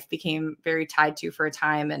my life became very tied to for a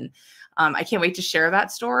time. And I can't wait to share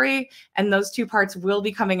that story. And those 2 parts will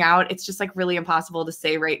be coming out. It's just like really impossible to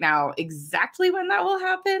say right now exactly when that will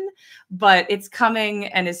happen, but it's coming.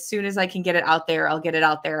 And as soon as I can get it out there, I'll get it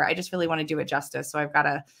out there. I just really want to do it justice. So I've got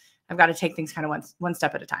to take things kind of one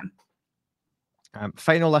step at a time.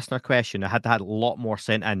 Final listener question. I had a lot more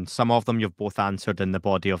sent in. Some of them you've both answered in the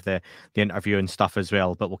body of the interview and stuff as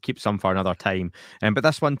well, but we'll keep some for another time. But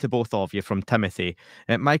this one to both of you from Timothy.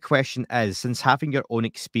 My question is, since having your own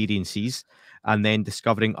experiences and then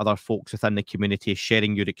discovering other folks within the community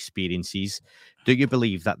sharing your experiences, do you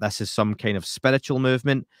believe that this is some kind of spiritual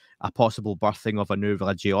movement, a possible birthing of a new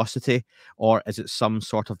religiosity, or is it some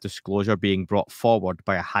sort of disclosure being brought forward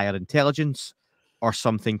by a higher intelligence, or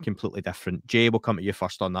something completely different? Jay, we'll come to you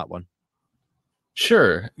first on that one.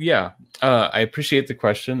 Sure. Yeah. I appreciate the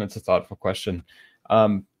question. It's a thoughtful question.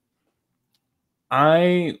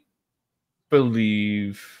 I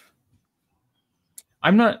believe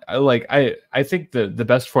I'm not like, I think the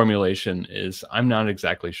best formulation is I'm not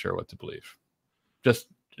exactly sure what to believe. Just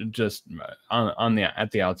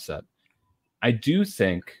at the outset. I do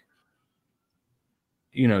think,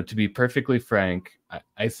 to be perfectly frank,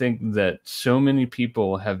 I think that so many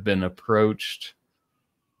people have been approached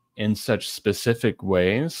in such specific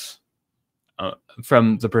ways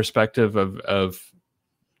from the perspective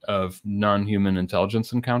of non-human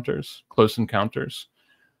intelligence encounters, close encounters,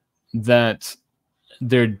 that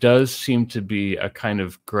there does seem to be a kind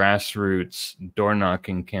of grassroots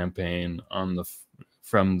door-knocking campaign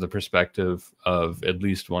from the perspective of at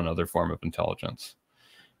least one other form of intelligence.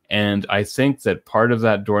 And I think that part of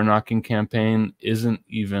that door-knocking campaign isn't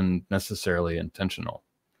even necessarily intentional.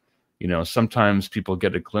 Sometimes people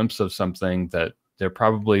get a glimpse of something that they're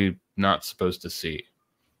probably not supposed to see,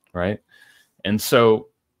 right? And so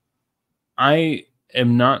I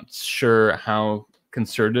am not sure how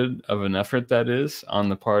concerted of an effort that is on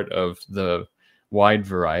the part of the wide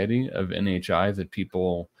variety of NHI that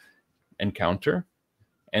people encounter.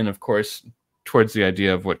 And of course, towards the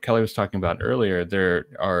idea of what Kelly was talking about earlier, there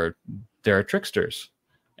are tricksters,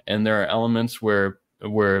 and there are elements where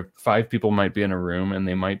 5 people might be in a room and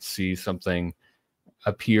they might see something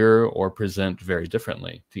appear or present very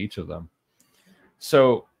differently to each of them.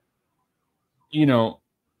 So,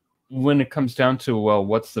 when it comes down to, well,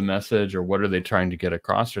 what's the message, or what are they trying to get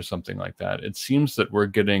across, or something like that, it seems that we're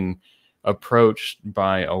getting approached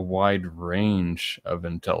by a wide range of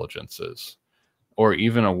intelligences, or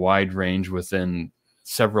even a wide range within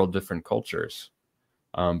several different cultures.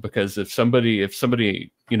 Because if somebody,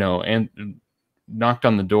 and knocked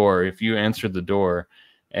on the door, if you answered the door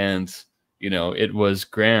and, it was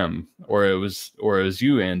Graham, or it was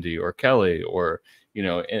you, Andy, or Kelly, or,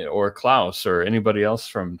 or Klaus, or anybody else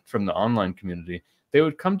from the online community, they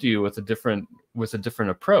would come to you with a different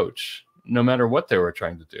approach, no matter what they were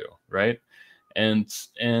trying to do. Right. And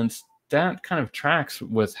that kind of tracks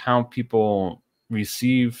with how people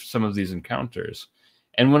receive some of these encounters.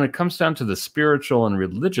 And when it comes down to the spiritual and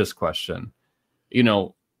religious question,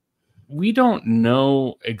 we don't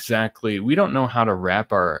know exactly, we don't know how to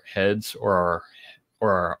wrap our heads or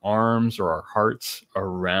our arms or our hearts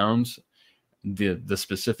around the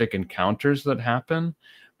specific encounters that happen.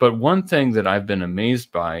 But one thing that I've been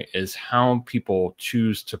amazed by is how people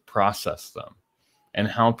choose to process them, and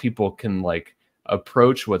how people can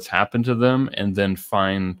approach what's happened to them and then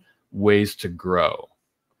find ways to grow,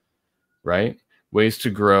 right? Ways to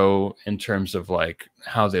grow in terms of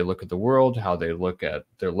how they look at the world, how they look at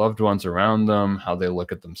their loved ones around them, how they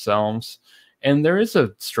look at themselves. And there is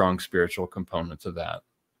a strong spiritual component to that.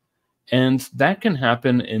 And that can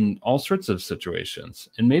happen in all sorts of situations.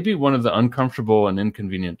 And maybe one of the uncomfortable and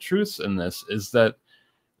inconvenient truths in this is that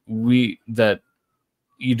you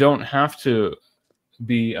don't have to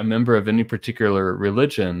be a member of any particular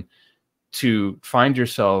religion to find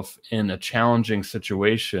yourself in a challenging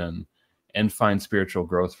situation and find spiritual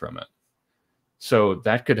growth from it. So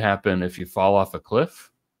that could happen if you fall off a cliff.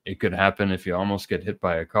 It could happen if you almost get hit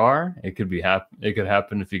by a car. It could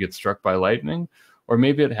happen if you get struck by lightning, or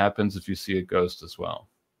maybe it happens if you see a ghost as well.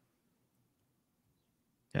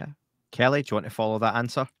 Yeah. Kelly, do you want to follow that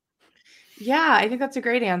answer? Yeah, I think that's a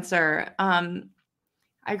great answer. I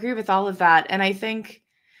agree with all of that. And I think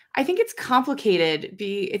it's complicated.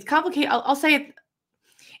 It's complicated. I'll say it.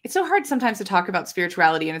 It's so hard sometimes to talk about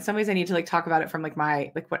spirituality. And in some ways I need to talk about it from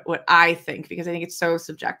what I think, because I think it's so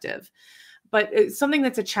subjective. But it's something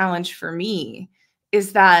that's a challenge for me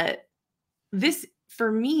is that this,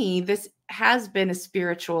 for me, this has been a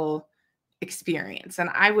spiritual experience. And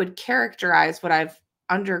I would characterize what I've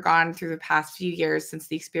undergone through the past few years since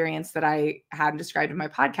the experience that I had described in my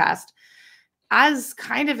podcast as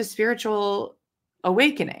kind of a spiritual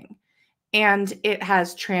awakening. And it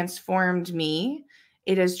has transformed me.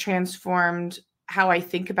 It has transformed how I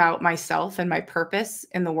think about myself and my purpose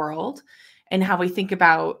in the world, and how I think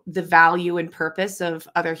about the value and purpose of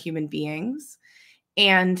other human beings.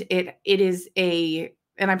 And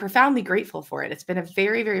and I'm profoundly grateful for it. It's been a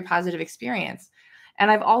very, very positive experience.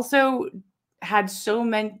 And I've also had so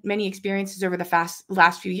many experiences over the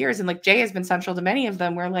last few years. And like Jay has been central to many of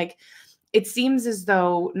them, where like, it seems as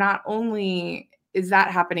though not only is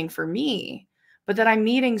that happening for me, but that I'm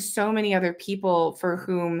meeting so many other people for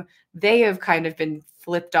whom they have kind of been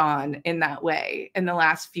flipped on in that way in the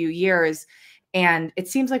last few years. And it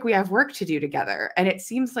seems like we have work to do together. And it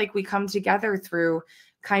seems like we come together through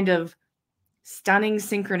kind of stunning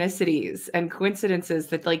synchronicities and coincidences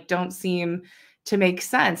that like don't seem to make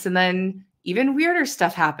sense. And then even weirder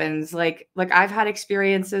stuff happens. Like I've had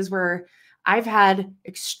experiences where I've had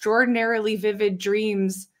extraordinarily vivid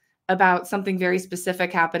dreams about something very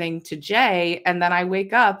specific happening to Jay. And then I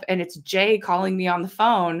wake up and it's Jay calling me on the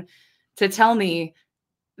phone to tell me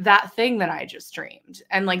that thing that I just dreamed.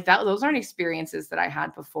 And like that, those aren't experiences that I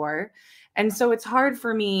had before. And so it's hard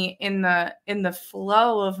for me in the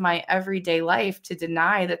flow of my everyday life to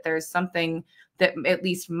deny that there's something that, at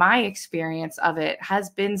least my experience of it, has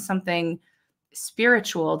been something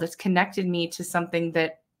spiritual that's connected me to something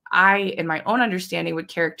that I, in my own understanding, would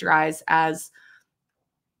characterize as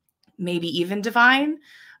maybe even divine.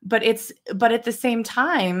 But at the same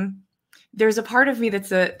time, there's a part of me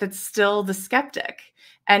that's still the skeptic.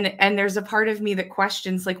 And there's a part of me that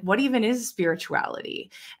questions, like, what even is spirituality?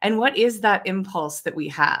 And what is that impulse that we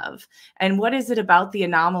have? And what is it about the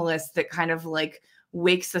anomalous that kind of like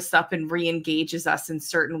wakes us up and re-engages us in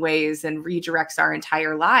certain ways and redirects our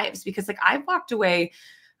entire lives? Because like I walked away,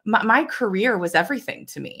 my career was everything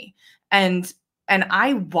to me. And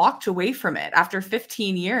I walked away from it after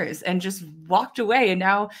 15 years and just walked away. And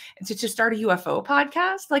now to start a UFO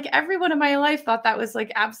podcast, like everyone in my life thought that was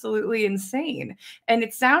like absolutely insane. And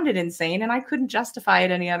it sounded insane and I couldn't justify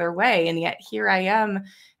it any other way. And yet here I am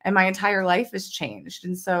and my entire life has changed.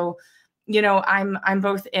 And so, you know, I'm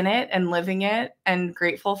both in it and living it and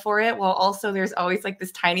grateful for it, while also there's always like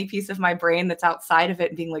this tiny piece of my brain that's outside of it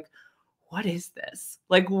and being like, what is this?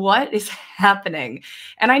 Like, what is happening?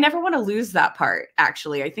 And I never want to lose that part,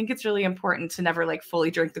 actually. I think it's really important to never like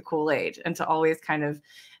fully drink the Kool-Aid and to always kind of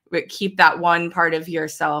keep that one part of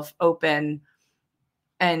yourself open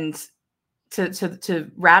and to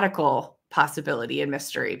radical possibility and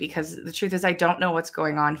mystery. Because the truth is, I don't know what's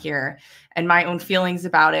going on here. And my own feelings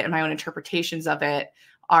about it and my own interpretations of it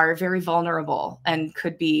are very vulnerable and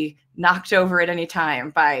could be knocked over at any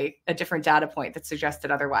time by a different data point that suggested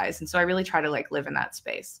otherwise. And so I really try to like live in that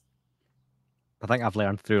space. I think I've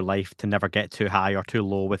learned through life to never get too high or too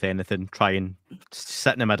low with anything. Try and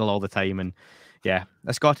sit in the middle all the time. And yeah,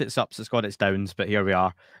 it's got its ups, it's got its downs, but here we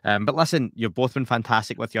are. But listen, you've both been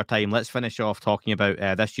fantastic with your time. Let's finish off talking about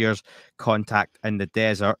this year's Contact in the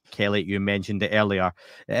Desert. Kelly, you mentioned it earlier.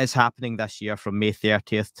 It is happening this year from May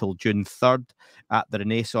 30th till June 3rd at the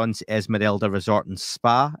Renaissance Esmeralda Resort and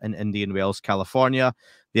Spa in Indian Wells, California.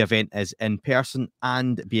 The event is in person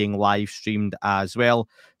and being live streamed as well.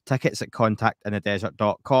 Tickets at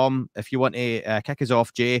contactinthedesert.com. If you want to kick us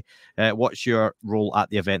off, Jay, what's your role at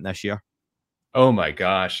the event this year? Oh my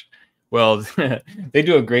gosh. Well, they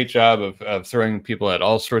do a great job of throwing people at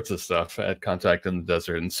all sorts of stuff at Contact in the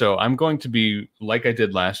Desert. And so I'm going to be, like I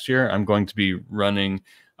did last year, I'm going to be running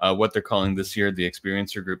what they're calling this year the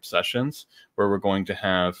Experiencer Group Sessions, where we're going to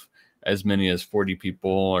have as many as 40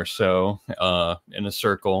 people or so in a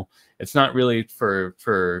circle. It's not really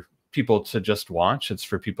for people to just watch, it's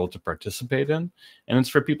for people to participate in, and it's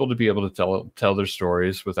for people to be able to tell their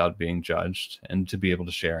stories without being judged and to be able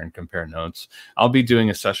to share and compare notes. I'll be doing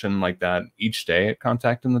a session like that each day at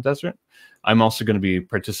Contact in the Desert. I'm also going to be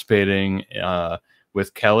participating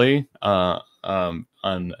with Kelly on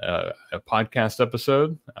a podcast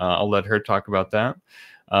episode. I'll let her talk about that.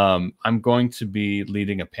 I'm going to be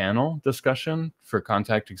leading a panel discussion for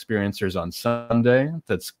Contact experiencers on Sunday.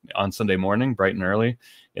 That's on Sunday morning, bright and early,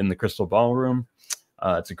 in the Crystal Ballroom.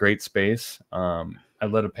 It's a great space. I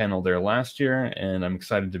led a panel there last year, and I'm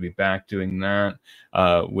excited to be back doing that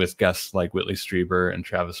with guests like Whitley Strieber and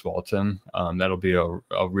Travis Walton. That'll be a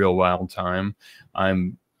real wild time.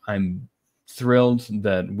 I'm thrilled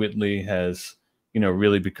that Whitley has,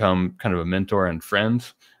 really become kind of a mentor and friend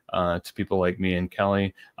to people like me and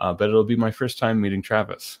Kelly, but it'll be my first time meeting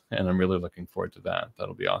Travis, and I'm really looking forward to that.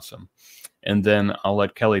 That'll be awesome. And then I'll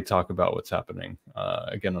let Kelly talk about what's happening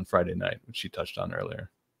again on Friday night, which she touched on earlier.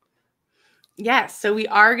 Yes, so we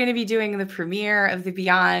are going to be doing the premiere of The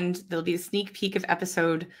Beyond. There'll be a sneak peek of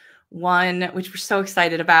episode 1, which we're so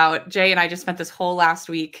excited about. Jay and I just spent this whole last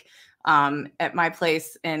week at my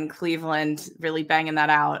place in Cleveland, really banging that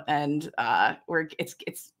out, and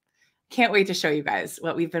it's can't wait to show you guys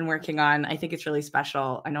what we've been working on. I think it's really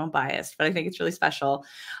special. I know I'm biased, but I think it's really special.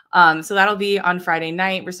 So that'll be on Friday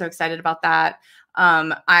night. We're so excited about that.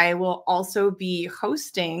 I will also be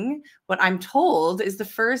hosting what I'm told is the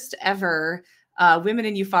first ever Women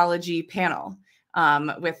in Ufology panel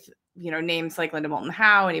with names like Linda Moulton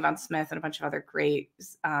Howe and Yvonne Smith and a bunch of other great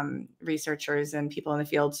researchers and people in the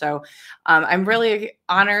field. So I'm really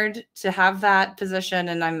honored to have that position,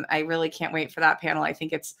 and I really can't wait for that panel. I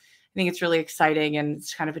think it's really exciting, and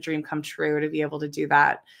it's kind of a dream come true to be able to do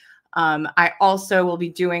that. I also will be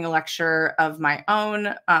doing a lecture of my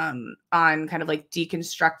own on kind of like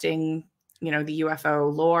deconstructing, the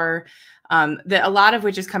UFO lore, a lot of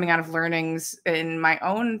which is coming out of learnings in my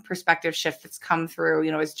own perspective shift that's come through,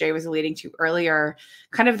 as Jay was alluding to earlier,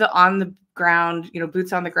 kind of the on the ground,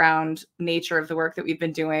 boots on the ground nature of the work that we've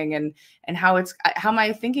been doing, and how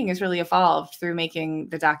my thinking has really evolved through making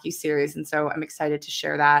the docuseries. And so I'm excited to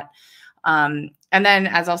share that. And then,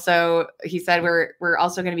 as also he said, we're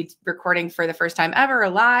also going to be recording for the first time ever a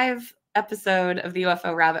live episode of the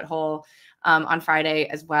UFO Rabbit Hole on Friday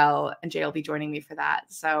as well, and Jay will be joining me for that.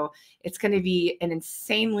 So it's going to be an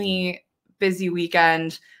insanely busy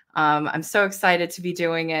weekend. I'm so excited to be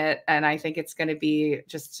doing it, and I think it's going to be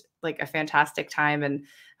just like a fantastic time. And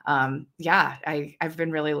I've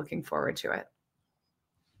been really looking forward to it.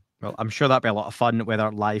 Well, I'm sure that'll be a lot of fun,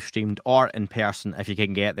 whether live streamed or in person, if you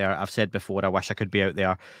can get there. I've said before, I wish I could be out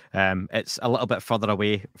there. It's a little bit further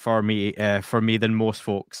away for me than most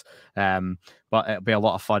folks. But it'll be a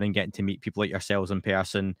lot of fun in getting to meet people like yourselves in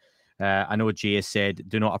person. I know Jay has said,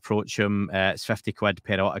 do not approach him. It's 50 quid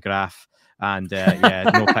per autograph. And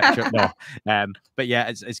no picture, no. But yeah,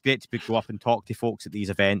 it's great to go up and talk to folks at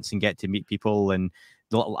these events and get to meet people, and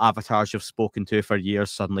the little avatars you've spoken to for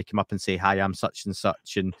years suddenly come up and say, hi, I'm such and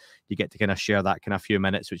such, and you get to kind of share that kind of few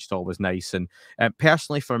minutes, which is always nice. And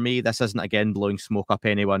personally for me, this isn't again blowing smoke up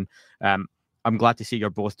anyone. I'm glad to see you're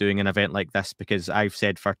both doing an event like this, because I've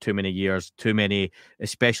said for too many years, too many,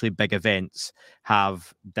 especially big events,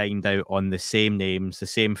 have dined out on the same names, the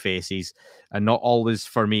same faces, and not always,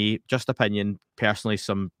 for me, just opinion, personally,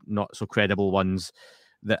 some not so credible ones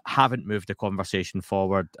that haven't moved the conversation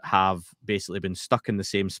forward, have basically been stuck in the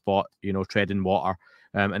same spot, treading water.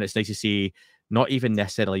 And it's nice to see not even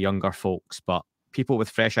necessarily younger folks, but people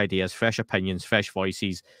with fresh ideas, fresh opinions, fresh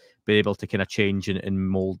voices, be able to kind of change and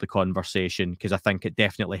mold the conversation, because I think it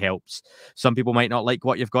definitely helps. Some people might not like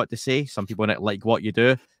what you've got to say. Some people might like what you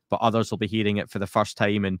do, but others will be hearing it for the first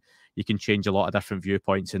time, and you can change a lot of different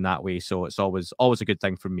viewpoints in that way. So it's always a good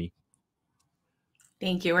thing for me.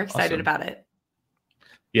 Thank you. We're excited about it.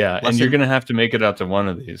 Yeah, and you're going to have to make it out to one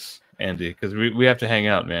of these, Andy, because we have to hang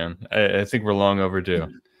out, man. I think we're long overdue.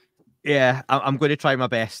 Yeah, I'm going to try my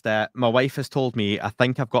best. My wife has told me I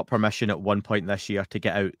think I've got permission at one point this year to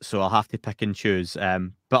get out, so I'll have to pick and choose.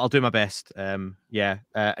 But I'll do my best. Inquire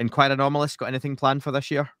Anomalous, got anything planned for this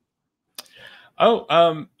year?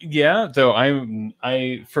 Yeah, though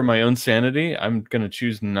I for my own sanity, I'm going to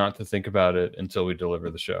choose not to think about it until we deliver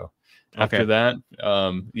the show. After that,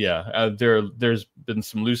 there's been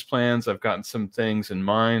some loose plans. I've gotten some things in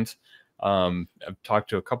mind. I've talked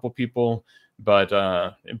to a couple people, but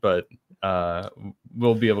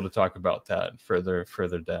we'll be able to talk about that further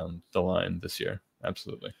down the line this year.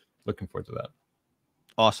 Absolutely. Looking forward to that.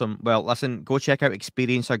 Awesome. Well, listen, go check out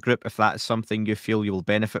Experiencer Group if that's something you feel you will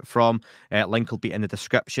benefit from. Link will be in the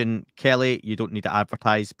description. Kelly, you don't need to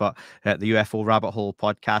advertise, but the UFO Rabbit Hole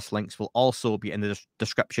podcast links will also be in the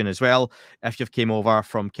description as well. If you've came over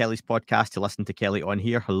from Kelly's podcast to listen to Kelly on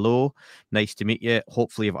here, hello. Nice to meet you.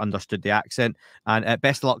 Hopefully you've understood the accent. And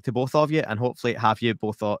best of luck to both of you, and hopefully have you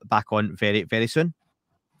both back on very, very soon.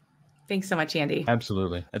 Thanks so much, Andy.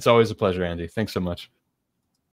 Absolutely. It's always a pleasure, Andy. Thanks so much.